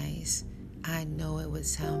so nice. I know it would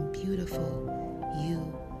sound beautiful,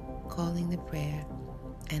 you calling the prayer,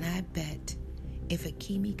 and I bet if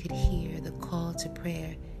Akimi could hear the call to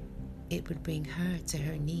prayer, it would bring her to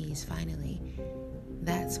her knees finally.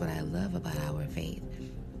 That's what I love about our faith.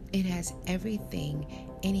 It has everything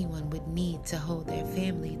anyone would need to hold their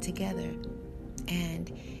family together.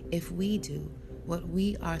 And if we do what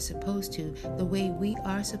we are supposed to, the way we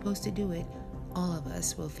are supposed to do it, all of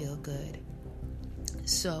us will feel good.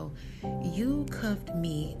 So you cuffed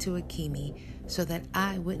me to Akimi so that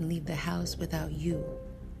I wouldn't leave the house without you.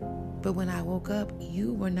 But when I woke up,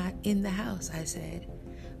 you were not in the house, I said.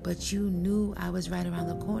 But you knew I was right around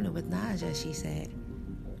the corner with Naja, she said.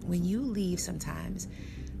 When you leave sometimes,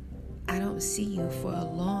 I don't see you for a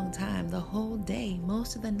long time, the whole day,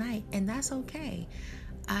 most of the night, and that's okay.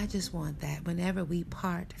 I just want that whenever we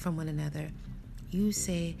part from one another, you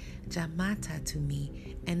say Jamata to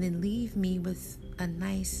me and then leave me with a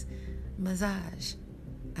nice massage.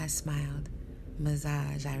 I smiled.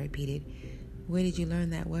 Massage, I repeated. Where did you learn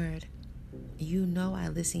that word? You know I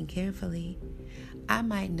listen carefully. I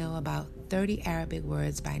might know about 30 Arabic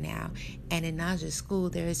words by now, and in Naja's school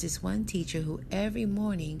there is this one teacher who every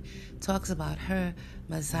morning talks about her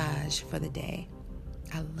massage for the day.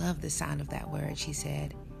 I love the sound of that word, she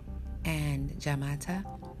said. And Jamata?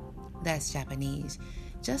 That's Japanese.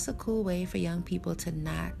 Just a cool way for young people to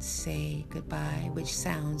not say goodbye, which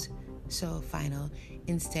sounds so final.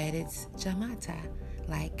 Instead, it's Jamata,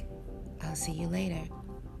 like, I'll see you later.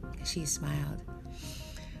 She smiled.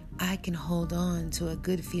 I can hold on to a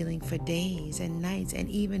good feeling for days and nights and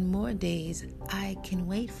even more days. I can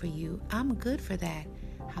wait for you. I'm good for that,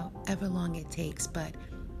 however long it takes. But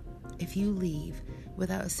if you leave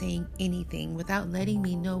without saying anything, without letting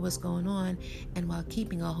me know what's going on, and while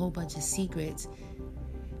keeping a whole bunch of secrets,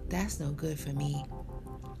 that's no good for me.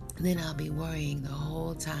 Then I'll be worrying the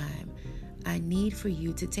whole time. I need for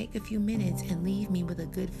you to take a few minutes and leave me with a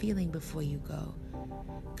good feeling before you go.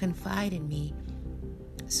 Confide in me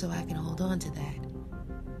so I can hold on to that.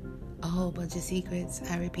 A whole bunch of secrets,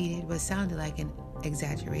 I repeated, what sounded like an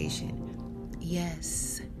exaggeration.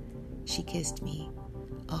 Yes, she kissed me.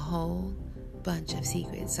 A whole bunch of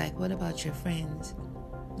secrets. Like, what about your friends?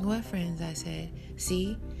 What friends? I said.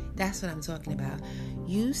 See, that's what I'm talking about.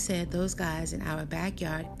 You said those guys in our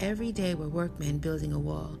backyard every day were workmen building a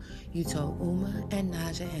wall. You told Uma and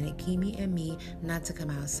Naja and Akimi and me not to come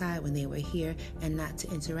outside when they were here and not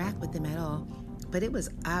to interact with them at all. But it was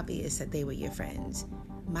obvious that they were your friends.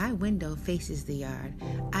 My window faces the yard.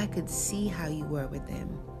 I could see how you were with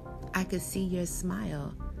them. I could see your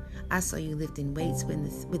smile. I saw you lifting weights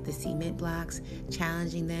with the cement blocks,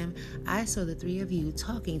 challenging them. I saw the three of you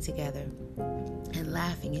talking together and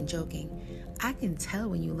laughing and joking. I can tell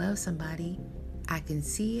when you love somebody. I can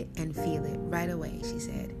see it and feel it right away, she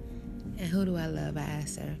said. And who do I love? I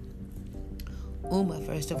asked her. Uma,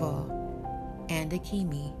 first of all, and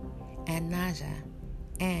Akimi, and Naja,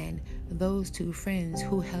 and those two friends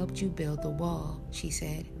who helped you build the wall, she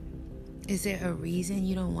said. Is there a reason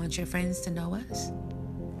you don't want your friends to know us?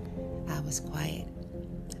 I was quiet,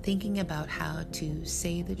 thinking about how to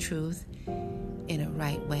say the truth in a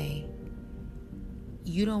right way.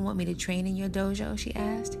 You don't want me to train in your dojo, she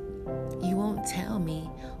asked. You won't tell me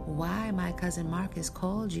why my cousin Marcus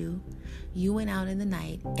called you. You went out in the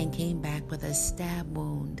night and came back with a stab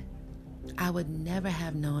wound. I would never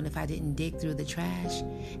have known if I didn't dig through the trash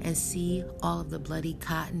and see all of the bloody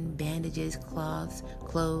cotton, bandages, cloths,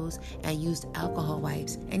 clothes, and used alcohol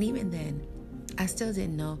wipes. And even then, I still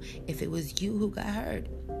didn't know if it was you who got hurt.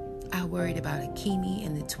 I worried about Akimi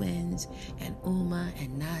and the twins and Uma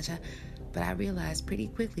and Naja, but I realized pretty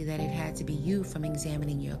quickly that it had to be you from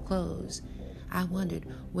examining your clothes. I wondered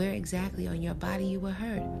where exactly on your body you were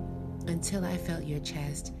hurt. Until I felt your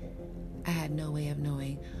chest, I had no way of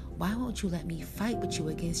knowing. Why won't you let me fight with you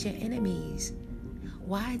against your enemies?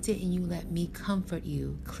 Why didn't you let me comfort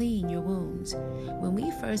you, clean your wounds? When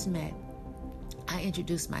we first met, I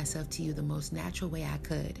introduced myself to you the most natural way I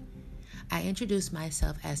could. I introduced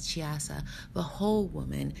myself as Chiasa, the whole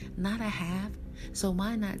woman, not a half. So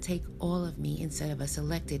why not take all of me instead of a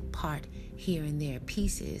selected part here and there,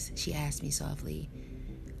 pieces, she asked me softly.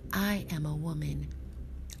 I am a woman.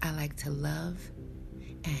 I like to love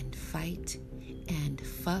and fight and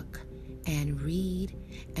fuck and read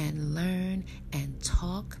and learn and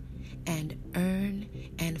talk and earn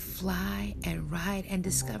and fly and ride and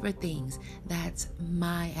discover things. That's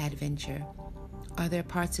my adventure. Are there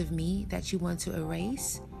parts of me that you want to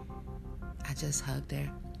erase? I just hugged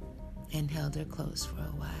her and held her close for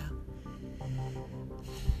a while.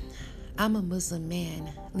 I'm a Muslim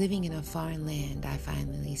man living in a foreign land, I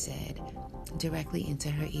finally said, directly into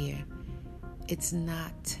her ear. It's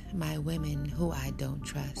not my women who I don't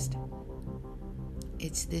trust.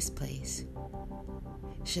 It's this place.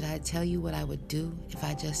 Should I tell you what I would do if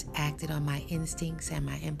I just acted on my instincts and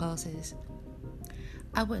my impulses?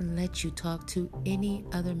 I wouldn't let you talk to any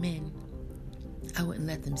other men. I wouldn't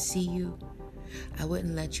let them see you. I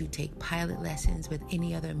wouldn't let you take pilot lessons with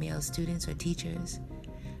any other male students or teachers.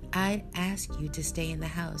 I'd ask you to stay in the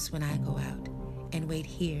house when I go out and wait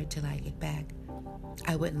here till I get back.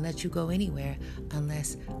 I wouldn't let you go anywhere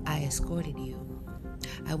unless I escorted you.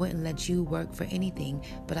 I wouldn't let you work for anything,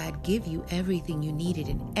 but I'd give you everything you needed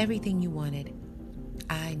and everything you wanted.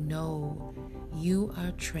 I know you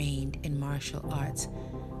are trained in martial arts,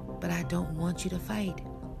 but I don't want you to fight.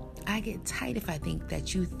 I get tight if I think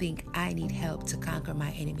that you think I need help to conquer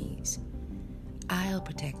my enemies. I'll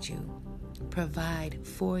protect you, provide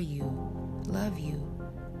for you, love you.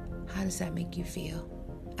 How does that make you feel?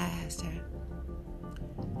 I asked her.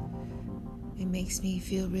 It makes me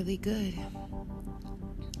feel really good.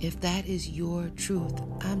 If that is your truth,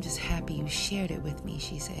 I'm just happy you shared it with me,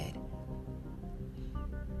 she said.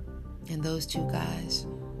 And those two guys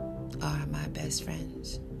are my best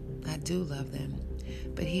friends. I do love them.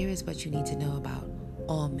 But here is what you need to know about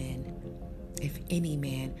all men. If any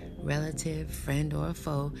man, relative, friend, or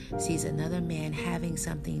foe, sees another man having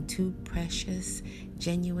something too precious,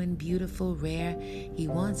 genuine, beautiful, rare, he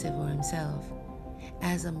wants it for himself.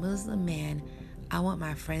 As a Muslim man, I want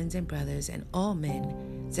my friends and brothers and all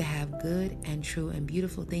men to have good and true and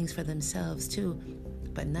beautiful things for themselves too,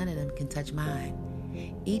 but none of them can touch mine.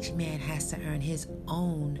 Each man has to earn his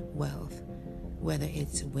own wealth, whether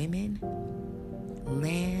it's women,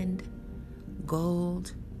 land,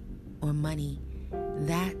 gold, or money.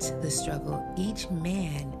 That's the struggle each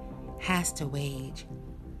man has to wage.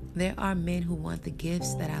 There are men who want the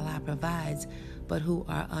gifts that Allah provides, but who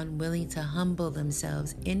are unwilling to humble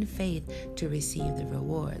themselves in faith to receive the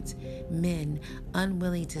rewards. Men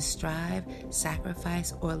unwilling to strive,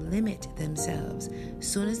 sacrifice, or limit themselves.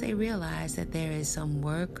 Soon as they realize that there is some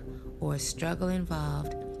work or struggle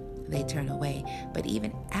involved, they turn away. But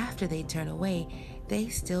even after they turn away, they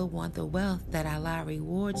still want the wealth that Allah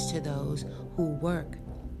rewards to those who work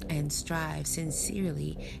and strive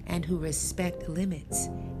sincerely and who respect limits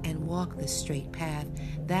and walk the straight path.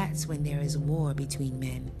 That's when there is war between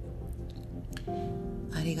men.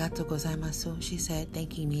 Arigato gozaimasu, she said,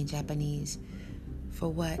 thanking me in Japanese. For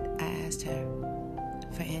what? I asked her.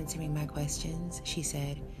 For answering my questions, she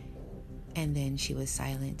said. And then she was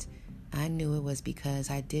silent. I knew it was because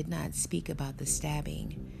I did not speak about the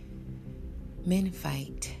stabbing. Men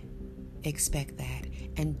fight. Expect that,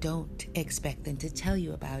 and don't expect them to tell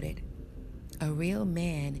you about it. A real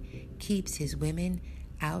man keeps his women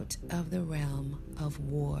out of the realm of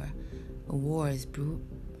war. War is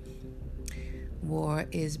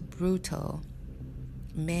brutal.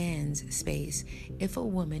 Man's space. If a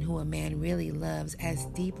woman who a man really loves as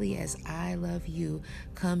deeply as I love you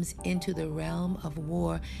comes into the realm of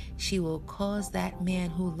war, she will cause that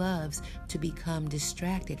man who loves to become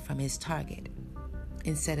distracted from his target.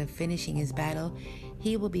 Instead of finishing his battle,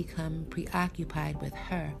 he will become preoccupied with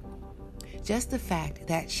her. Just the fact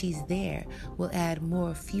that she's there will add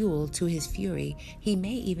more fuel to his fury. He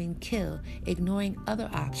may even kill, ignoring other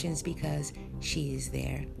options because she is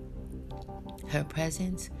there. Her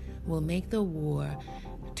presence will make the war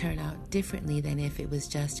turn out differently than if it was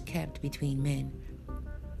just kept between men.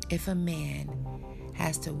 If a man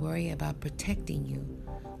has to worry about protecting you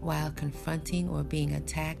while confronting or being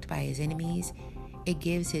attacked by his enemies, it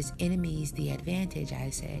gives his enemies the advantage,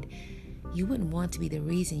 I said. You wouldn't want to be the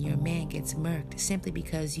reason your man gets murked simply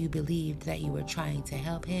because you believed that you were trying to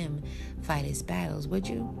help him fight his battles, would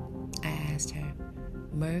you? I asked her.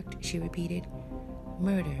 Murked, she repeated.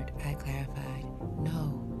 Murdered, I clarified.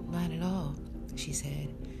 No, not at all, she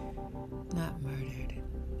said. Not murdered.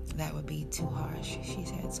 That would be too harsh, she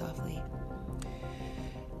said softly.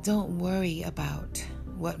 Don't worry about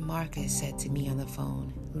what Marcus said to me on the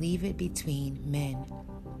phone. Leave it between men.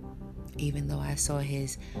 Even though I saw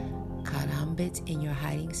his karambit in your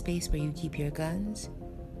hiding space where you keep your guns?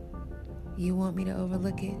 You want me to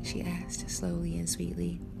overlook it? She asked slowly and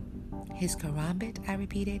sweetly. His karambit, I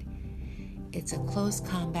repeated. It's a close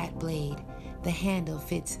combat blade. The handle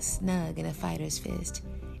fits snug in a fighter's fist.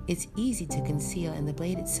 It's easy to conceal, and the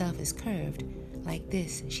blade itself is curved. Like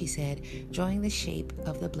this, she said, drawing the shape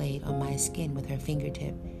of the blade on my skin with her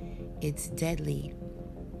fingertip. It's deadly.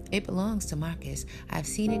 It belongs to Marcus. I've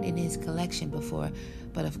seen it in his collection before,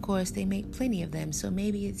 but of course they make plenty of them, so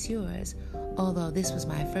maybe it's yours, although this was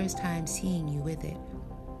my first time seeing you with it.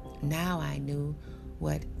 Now I knew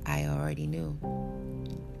what I already knew.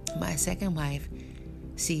 My second wife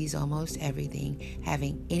sees almost everything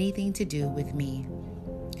having anything to do with me.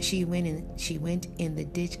 She went in the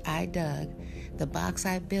ditch I dug, the box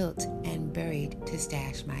I built and buried to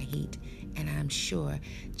stash my heat. And I'm sure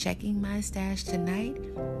checking my stash tonight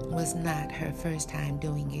was not her first time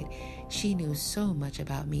doing it. She knew so much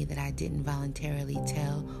about me that I didn't voluntarily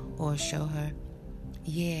tell or show her.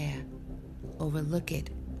 Yeah, overlook it,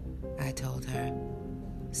 I told her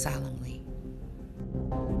solemnly.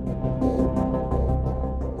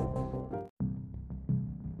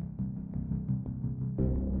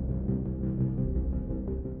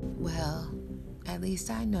 Well, at least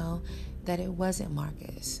I know that it wasn't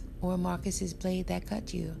Marcus or Marcus's blade that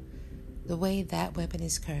cut you. The way that weapon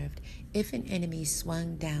is curved, if an enemy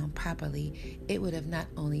swung down properly, it would have not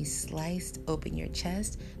only sliced open your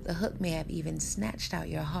chest, the hook may have even snatched out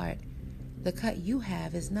your heart. The cut you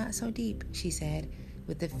have is not so deep, she said,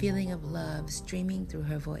 with the feeling of love streaming through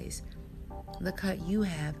her voice. The cut you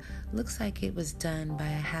have looks like it was done by a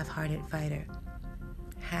half-hearted fighter.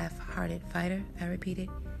 Half-hearted fighter, I repeated.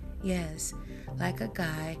 Yes, like a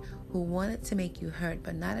guy who wanted to make you hurt,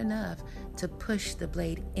 but not enough to push the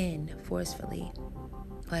blade in forcefully.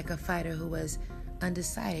 Like a fighter who was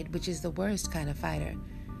undecided, which is the worst kind of fighter.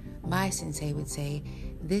 My sensei would say,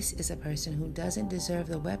 this is a person who doesn't deserve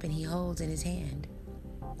the weapon he holds in his hand.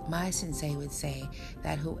 My sensei would say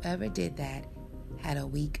that whoever did that had a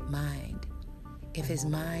weak mind. If his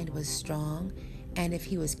mind was strong, and if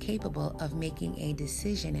he was capable of making a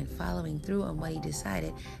decision and following through on what he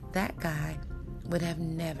decided, that guy would have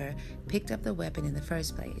never picked up the weapon in the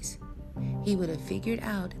first place. He would have figured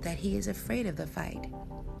out that he is afraid of the fight.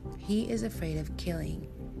 He is afraid of killing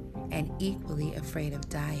and equally afraid of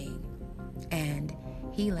dying. And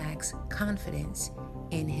he lacks confidence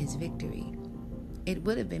in his victory. It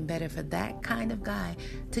would have been better for that kind of guy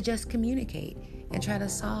to just communicate and try to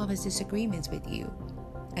solve his disagreements with you.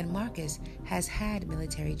 And Marcus has had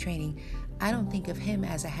military training. I don't think of him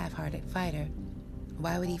as a half-hearted fighter.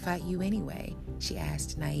 Why would he fight you anyway? She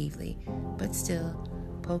asked naively, but still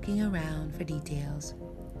poking around for details.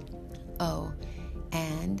 Oh,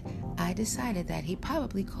 and I decided that he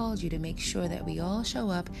probably called you to make sure that we all show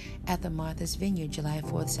up at the Martha's Vineyard July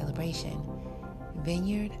 4th celebration.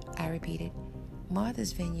 Vineyard? I repeated.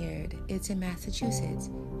 Martha's Vineyard. It's in Massachusetts.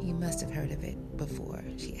 You must have heard of it before,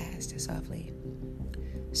 she asked softly.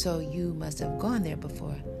 So you must have gone there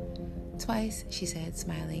before. Twice, she said,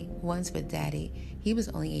 smiling. Once with Daddy. He was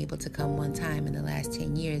only able to come one time in the last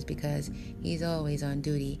 10 years because he's always on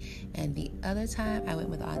duty. And the other time, I went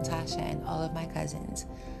with Aunt Tasha and all of my cousins.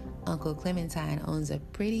 Uncle Clementine owns a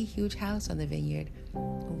pretty huge house on the vineyard.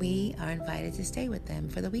 We are invited to stay with them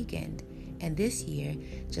for the weekend. And this year,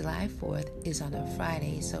 July 4th is on a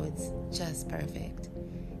Friday, so it's just perfect.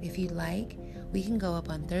 If you'd like, we can go up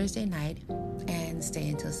on Thursday night and stay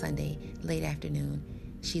until Sunday, late afternoon.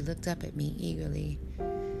 She looked up at me eagerly.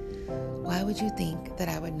 Why would you think that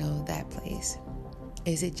I would know that place?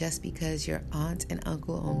 Is it just because your aunt and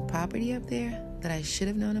uncle own property up there that I should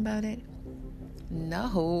have known about it?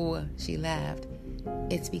 No, she laughed.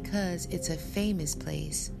 It's because it's a famous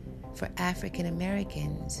place for African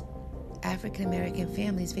Americans. African American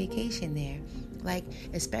families vacation there, like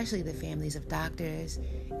especially the families of doctors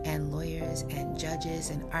and lawyers and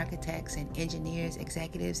judges and architects and engineers,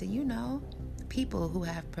 executives, and people who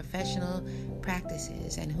have professional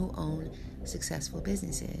practices and who own successful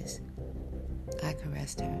businesses. I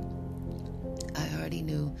caressed her. I already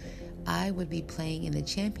knew I would be playing in the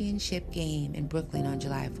championship game in Brooklyn on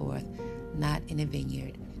July 4th, not in a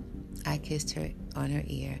vineyard. I kissed her on her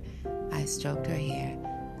ear. I stroked her hair.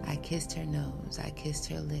 I kissed her nose. I kissed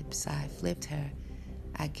her lips. I flipped her.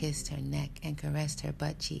 I kissed her neck and caressed her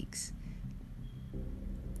butt cheeks.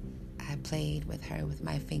 I played with her with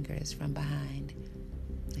my fingers from behind.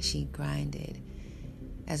 She grinded.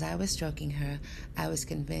 As I was stroking her, I was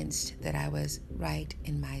convinced that I was right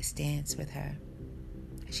in my stance with her.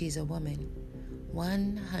 She's a woman,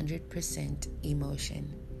 100%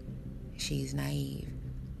 emotion. She's naive.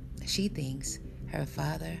 She thinks her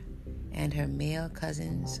father and her male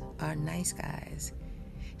cousins are nice guys.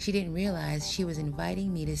 She didn't realize she was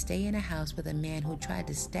inviting me to stay in a house with a man who tried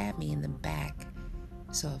to stab me in the back.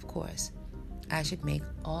 So, of course, I should make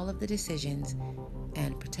all of the decisions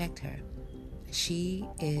and protect her. She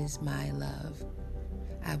is my love.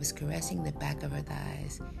 I was caressing the back of her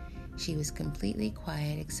thighs. She was completely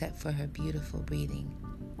quiet except for her beautiful breathing.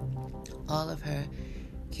 All of her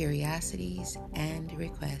curiosities and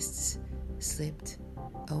requests slipped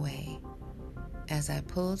away as I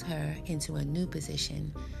pulled her into a new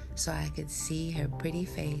position so I could see her pretty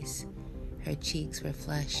face. Her cheeks were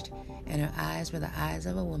flushed, and her eyes were the eyes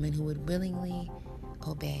of a woman who would willingly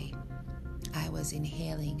obey. I was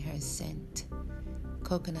inhaling her scent,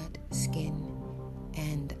 coconut skin,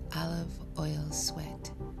 and olive oil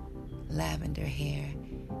sweat, lavender hair,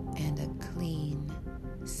 and a clean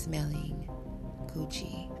smelling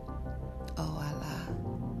Gucci. Oh Allah.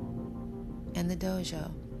 And the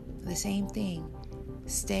dojo, the same thing.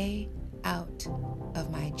 Stay out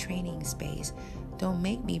of my training space. Don't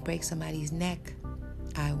make me break somebody's neck,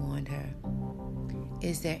 I warned her.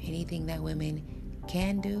 Is there anything that women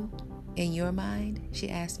can do in your mind? She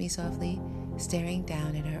asked me softly, staring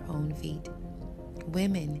down at her own feet.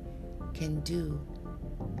 Women can do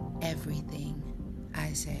everything,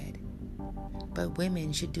 I said. But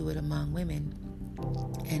women should do it among women,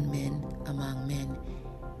 and men among men.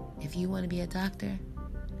 If you want to be a doctor,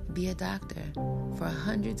 be a doctor for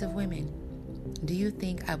hundreds of women. Do you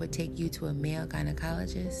think I would take you to a male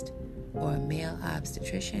gynecologist or a male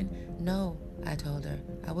obstetrician? No, I told her,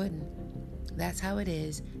 I wouldn't. That's how it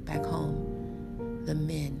is back home. The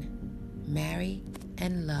men marry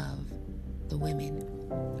and love the women,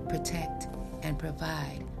 protect and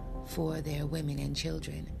provide for their women and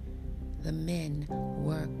children. The men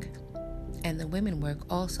work, and the women work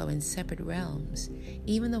also in separate realms,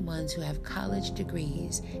 even the ones who have college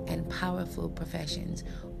degrees and powerful professions.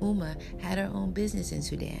 Uma had her own business in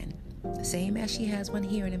Sudan, same as she has one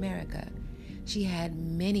here in America. She had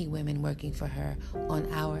many women working for her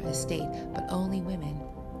on our estate, but only women.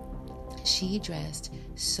 She dressed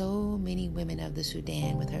so many women of the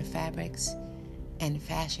Sudan with her fabrics and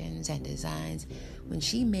fashions and designs. When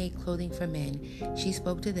she made clothing for men, she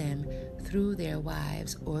spoke to them through their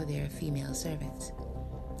wives or their female servants.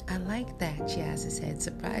 I like that, Chiasa said,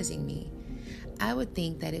 surprising me. I would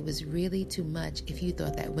think that it was really too much if you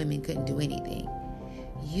thought that women couldn't do anything.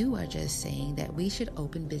 You are just saying that we should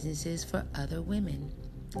open businesses for other women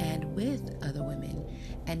and with other women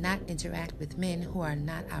and not interact with men who are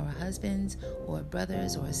not our husbands or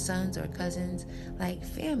brothers or sons or cousins, like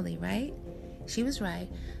family, right? She was right,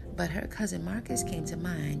 but her cousin Marcus came to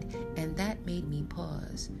mind, and that made me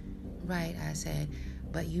pause. Right, I said,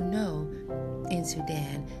 but you know, in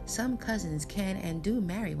Sudan, some cousins can and do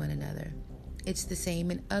marry one another. It's the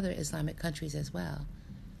same in other Islamic countries as well.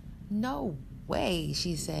 No way,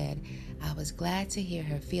 she said. I was glad to hear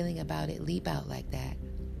her feeling about it leap out like that.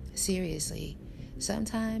 Seriously,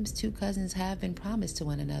 sometimes two cousins have been promised to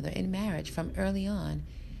one another in marriage from early on.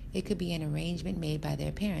 It could be an arrangement made by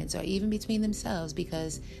their parents or even between themselves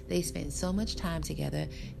because they spent so much time together,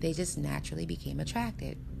 they just naturally became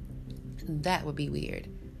attracted. That would be weird.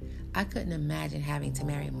 I couldn't imagine having to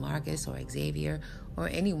marry Marcus or Xavier or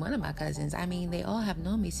any one of my cousins. I mean, they all have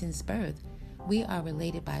known me since birth. We are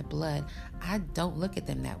related by blood. I don't look at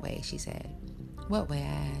them that way, she said. What way,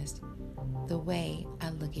 I asked. The way I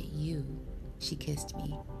look at you. She kissed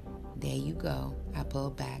me. There you go, I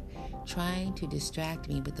pulled back, trying to distract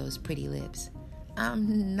me with those pretty lips.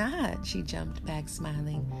 I'm not, she jumped back,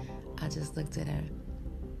 smiling. I just looked at her.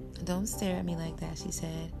 Don't stare at me like that, she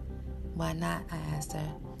said. Why not, I asked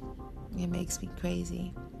her. It makes me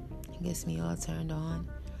crazy. It gets me all turned on.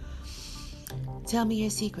 Tell me your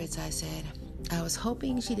secrets, I said. I was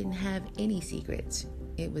hoping she didn't have any secrets.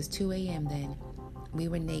 It was 2 a.m. then. We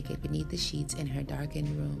were naked beneath the sheets in her darkened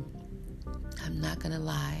room. I'm not going to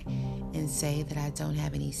lie and say that I don't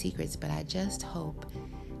have any secrets, but I just hope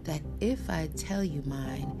that if I tell you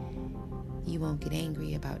mine, you won't get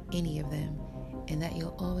angry about any of them and that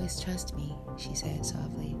you'll always trust me, she said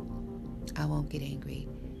softly. I won't get angry.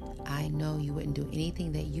 I know you wouldn't do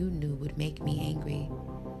anything that you knew would make me angry.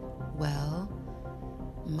 Well,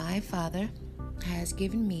 my father has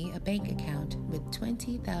given me a bank account with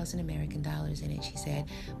 20,000 American dollars in it, she said,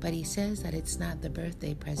 but he says that it's not the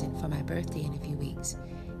birthday present for my birthday in a few weeks.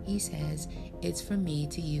 He says it's for me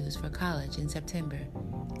to use for college in September,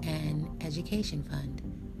 an education fund.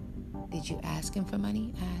 Did you ask him for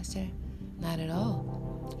money? I asked her. Not at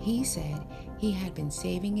all. He said he had been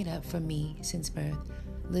saving it up for me since birth,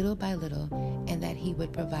 little by little, and that he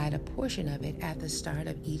would provide a portion of it at the start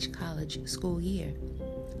of each college school year.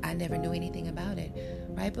 I never knew anything about it.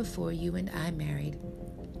 Right before you and I married,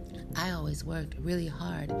 I always worked really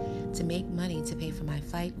hard to make money to pay for my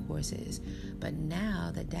flight courses, but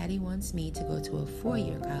now that Daddy wants me to go to a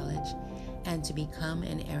 4-year college and to become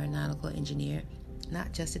an aeronautical engineer,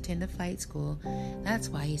 not just attend a flight school, that's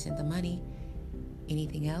why he sent the money.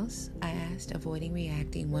 Anything else? I asked, avoiding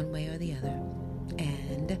reacting one way or the other.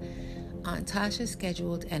 And Aunt Tasha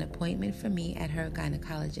scheduled an appointment for me at her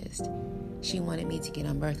gynecologist. She wanted me to get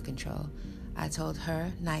on birth control. I told her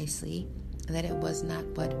nicely that it was not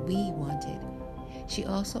what we wanted. She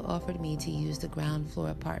also offered me to use the ground floor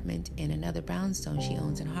apartment in another brownstone she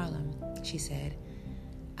owns in Harlem. She said.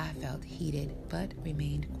 I felt heated but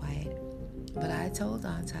remained quiet. But I told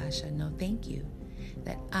Aunt Tasha no thank you,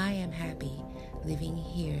 that I am happy living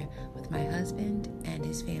here with my husband and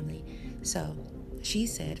his family. So she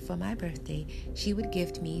said for my birthday she would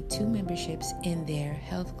gift me 2 memberships in their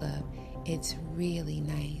health club. It's really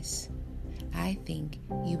nice. I think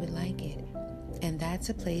you would like it. And that's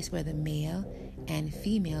a place where the male and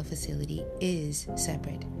female facility is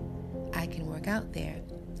separate. I can work out there,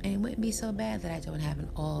 and it wouldn't be so bad that I don't have an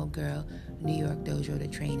all-girl New York dojo to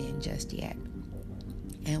train in just yet.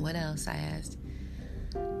 And what else? I asked.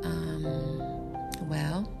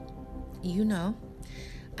 Well, you know,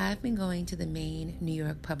 I've been going to the main New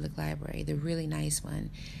York Public Library, the really nice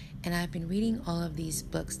one, and I've been reading all of these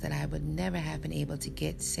books that I would never have been able to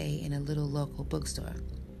get, say, in a little local bookstore.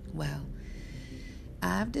 Well,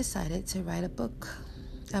 I've decided to write a book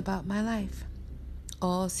about my life.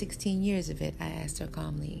 All 16 years of it, I asked her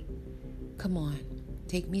calmly. Come on,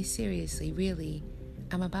 take me seriously, really.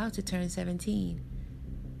 I'm about to turn 17.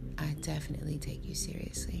 I definitely take you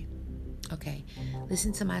seriously. Okay,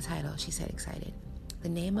 listen to my title, she said, excited. The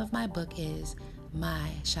name of my book is My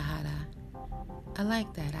Shahada. I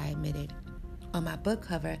like that, I admitted. On my book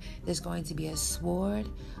cover, there's going to be a sword,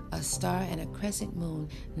 a star, and a crescent moon,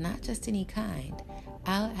 not just any kind.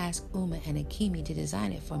 I'll ask Uma and Akimi to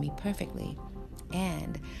design it for me perfectly.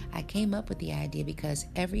 And I came up with the idea because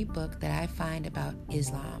every book that I find about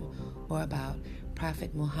Islam, or about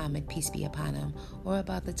Prophet Muhammad, peace be upon him, or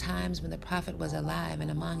about the times when the Prophet was alive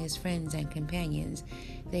and among his friends and companions,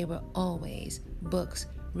 they were always books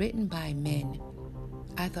written by men.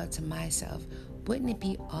 I thought to myself, wouldn't it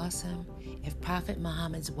be awesome if Prophet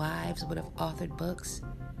Muhammad's wives would have authored books?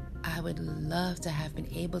 I would love to have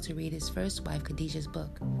been able to read his first wife, Khadijah's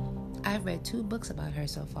book. I've read 2 books about her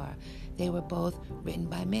so far. They were both written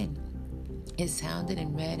by men. It sounded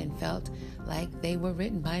and read and felt like they were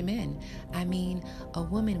written by men. I mean, a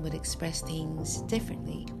woman would express things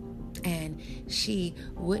differently, and she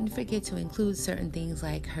wouldn't forget to include certain things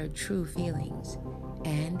like her true feelings.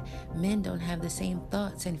 And men don't have the same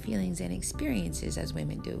thoughts and feelings and experiences as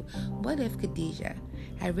women do. What if Khadijah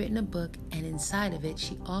had written a book and inside of it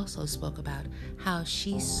she also spoke about how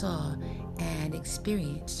she saw and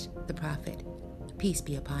experienced the Prophet, peace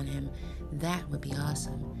be upon him? That would be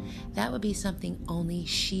awesome. That would be something only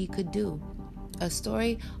she could do. A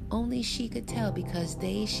story only she could tell because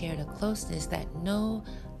they shared a closeness that no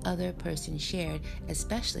other person shared,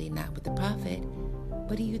 especially not with the Prophet.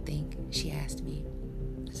 What do you think? She asked me.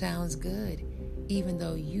 Sounds good, even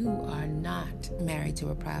though you are not married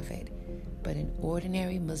to a prophet, but an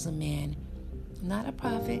ordinary Muslim man. Not a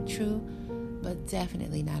prophet, true, but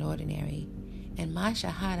definitely not ordinary. And my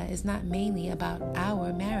Shahada is not mainly about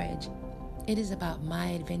our marriage. It is about my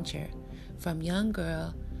adventure, from young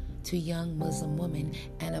girl to young Muslim woman,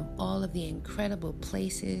 and of all of the incredible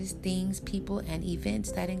places, things, people, and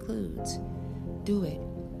events that includes. Do it.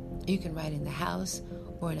 You can write in the house,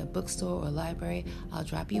 or in a bookstore or library. I'll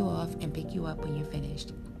drop you off and pick you up when you're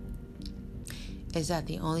finished. Is that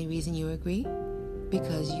the only reason you agree?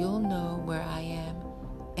 Because you'll know where I am,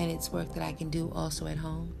 and it's work that I can do also at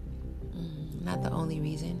home. Not the only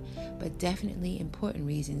reason, but definitely important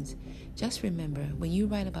reasons. Just remember, when you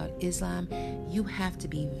write about Islam, you have to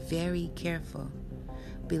be very careful.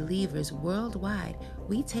 Believers worldwide,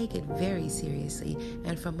 we take it very seriously,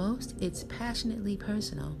 and for most, it's passionately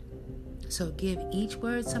personal. So give each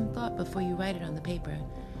word some thought before you write it on the paper.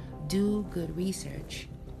 Do good research.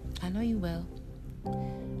 I know you will.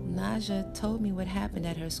 Naja told me what happened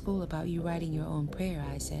at her school about you writing your own prayer,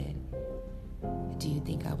 I said. Do you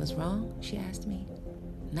think I was wrong? She asked me.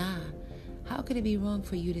 Nah, How could it be wrong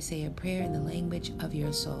for you to say a prayer in the language of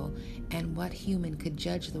your soul? And what human could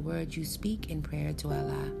judge the words you speak in prayer to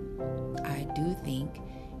Allah? I do think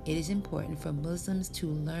it is important for Muslims to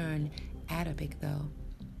learn Arabic, though.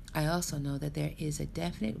 I also know that there is a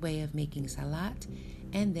definite way of making salat,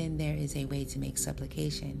 and then there is a way to make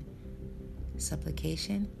supplication.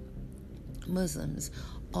 Supplication? Muslims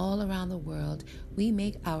all around the world, we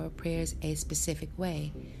make our prayers a specific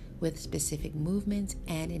way, with specific movements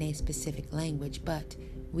and in a specific language, but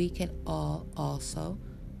we can all also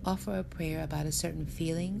offer a prayer about a certain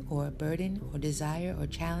feeling or a burden or desire or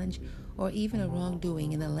challenge or even a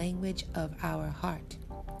wrongdoing in the language of our heart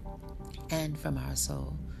and from our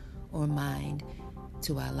soul or mind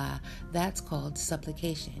to Allah. That's called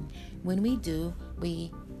supplication. When we do,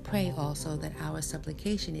 we pray also that our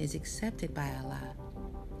supplication is accepted by Allah.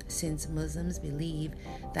 Since Muslims believe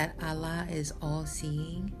that Allah is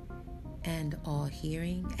all-seeing and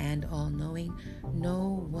all-hearing and all-knowing,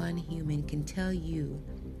 no one human can tell you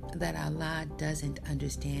that Allah doesn't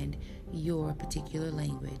understand your particular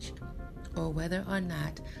language, or whether or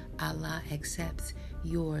not Allah accepts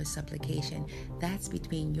your supplication. That's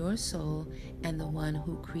between your soul and the one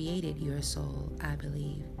who created your soul, I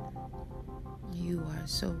believe. You are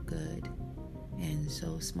so good and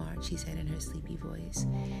so smart, she said in her sleepy voice,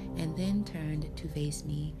 and then turned to face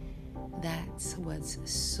me. That's what's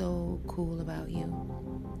so cool about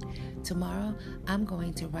you. Tomorrow, I'm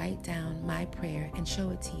going to write down my prayer and show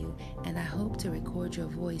it to you, and I hope to record your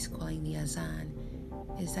voice calling the azan.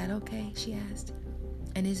 Is that okay? She asked.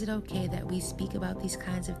 And is it okay that we speak about these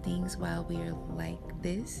kinds of things while we're like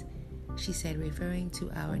this? She said, referring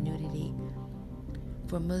to our nudity.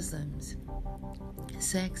 For Muslims,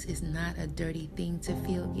 sex is not a dirty thing to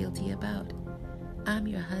feel guilty about. I'm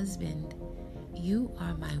your husband. You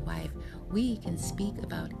are my wife. We can speak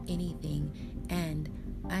about anything, and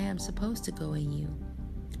I am supposed to go in you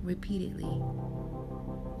repeatedly.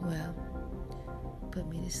 Well, put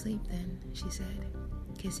me to sleep then, she said,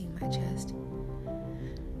 kissing my chest.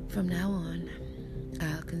 From now on,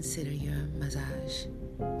 I'll consider your massage.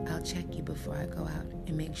 I'll check you before I go out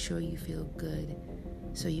and make sure you feel good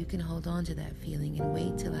so you can hold on to that feeling and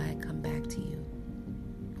wait till I come back to you.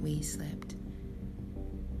 We slept.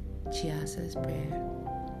 Chiasa's prayer.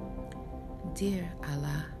 Dear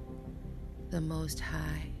Allah, the Most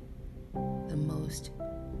High, the most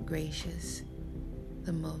gracious,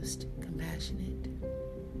 the most compassionate.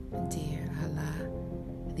 Dear Allah,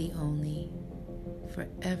 the only,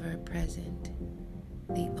 forever present,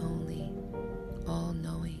 the only,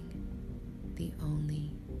 all-knowing, the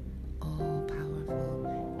only,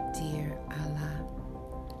 all-powerful. Dear Allah,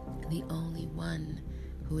 the only one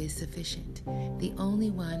who is sufficient, the only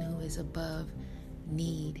one who is above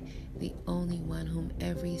need, the only one whom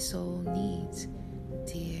every soul needs.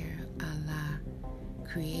 Dear Allah,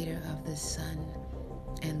 creator of the sun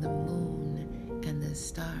and the moon and the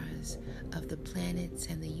stars, of the planets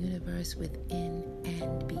and the universe within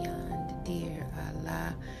and beyond. Dear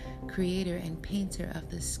Allah, creator and painter of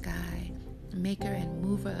the sky, maker and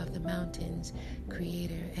mover of the mountains,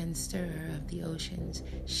 creator and stirrer of the oceans,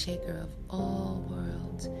 shaker of all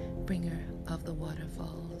worlds, bringer of the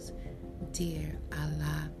waterfalls. Dear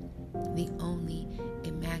Allah, the only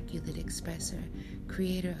immaculate expresser,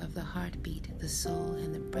 creator of the heartbeat, the soul,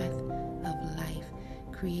 and the breath of life,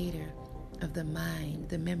 creator of the mind,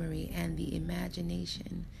 the memory, and the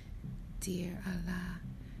imagination. Dear Allah,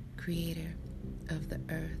 creator of the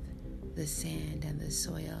earth, the sand and the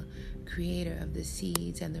soil, creator of the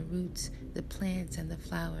seeds and the roots, the plants and the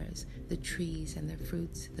flowers, the trees and the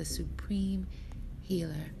fruits, the supreme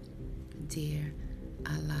healer. Dear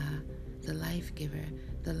Allah, the life giver,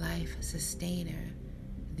 the life sustainer,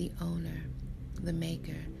 the owner, the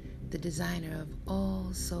maker, the designer of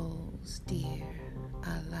all souls. Dear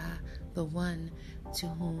Allah, the one to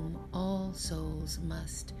whom all souls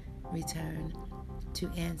must return to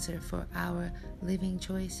answer for our living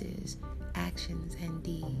choices, actions, and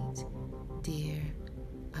deeds. Dear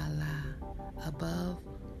Allah, above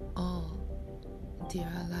all. Dear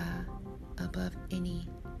Allah, above any.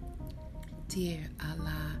 Dear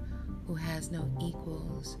Allah, who has no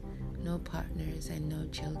equals, no partners, and no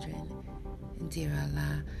children. Dear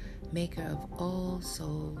Allah, maker of all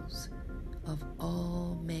souls, of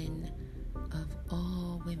all men, of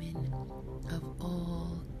all women, of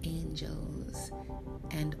all angels,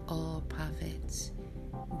 and all prophets.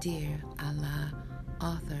 Dear Allah,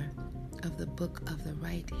 author of the book of the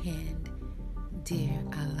right hand. Dear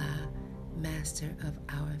Allah, master of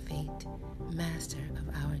our fate, master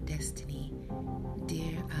of our destiny.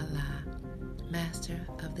 Dear Allah, master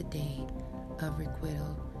of the day of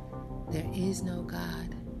requital. There is no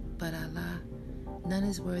God but Allah. None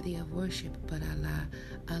is worthy of worship but Allah.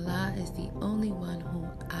 Allah is the only one whom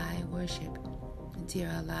I worship.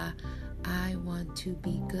 Dear Allah, I want to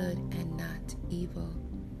be good and not evil.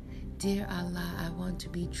 Dear Allah, I want to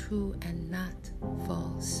be true and not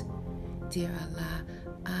false. Dear Allah,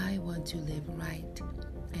 I want to live right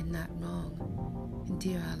and not wrong.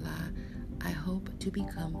 Dear Allah, I hope to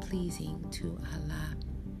become pleasing to Allah,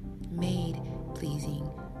 made pleasing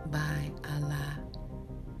by Allah.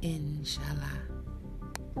 Inshallah.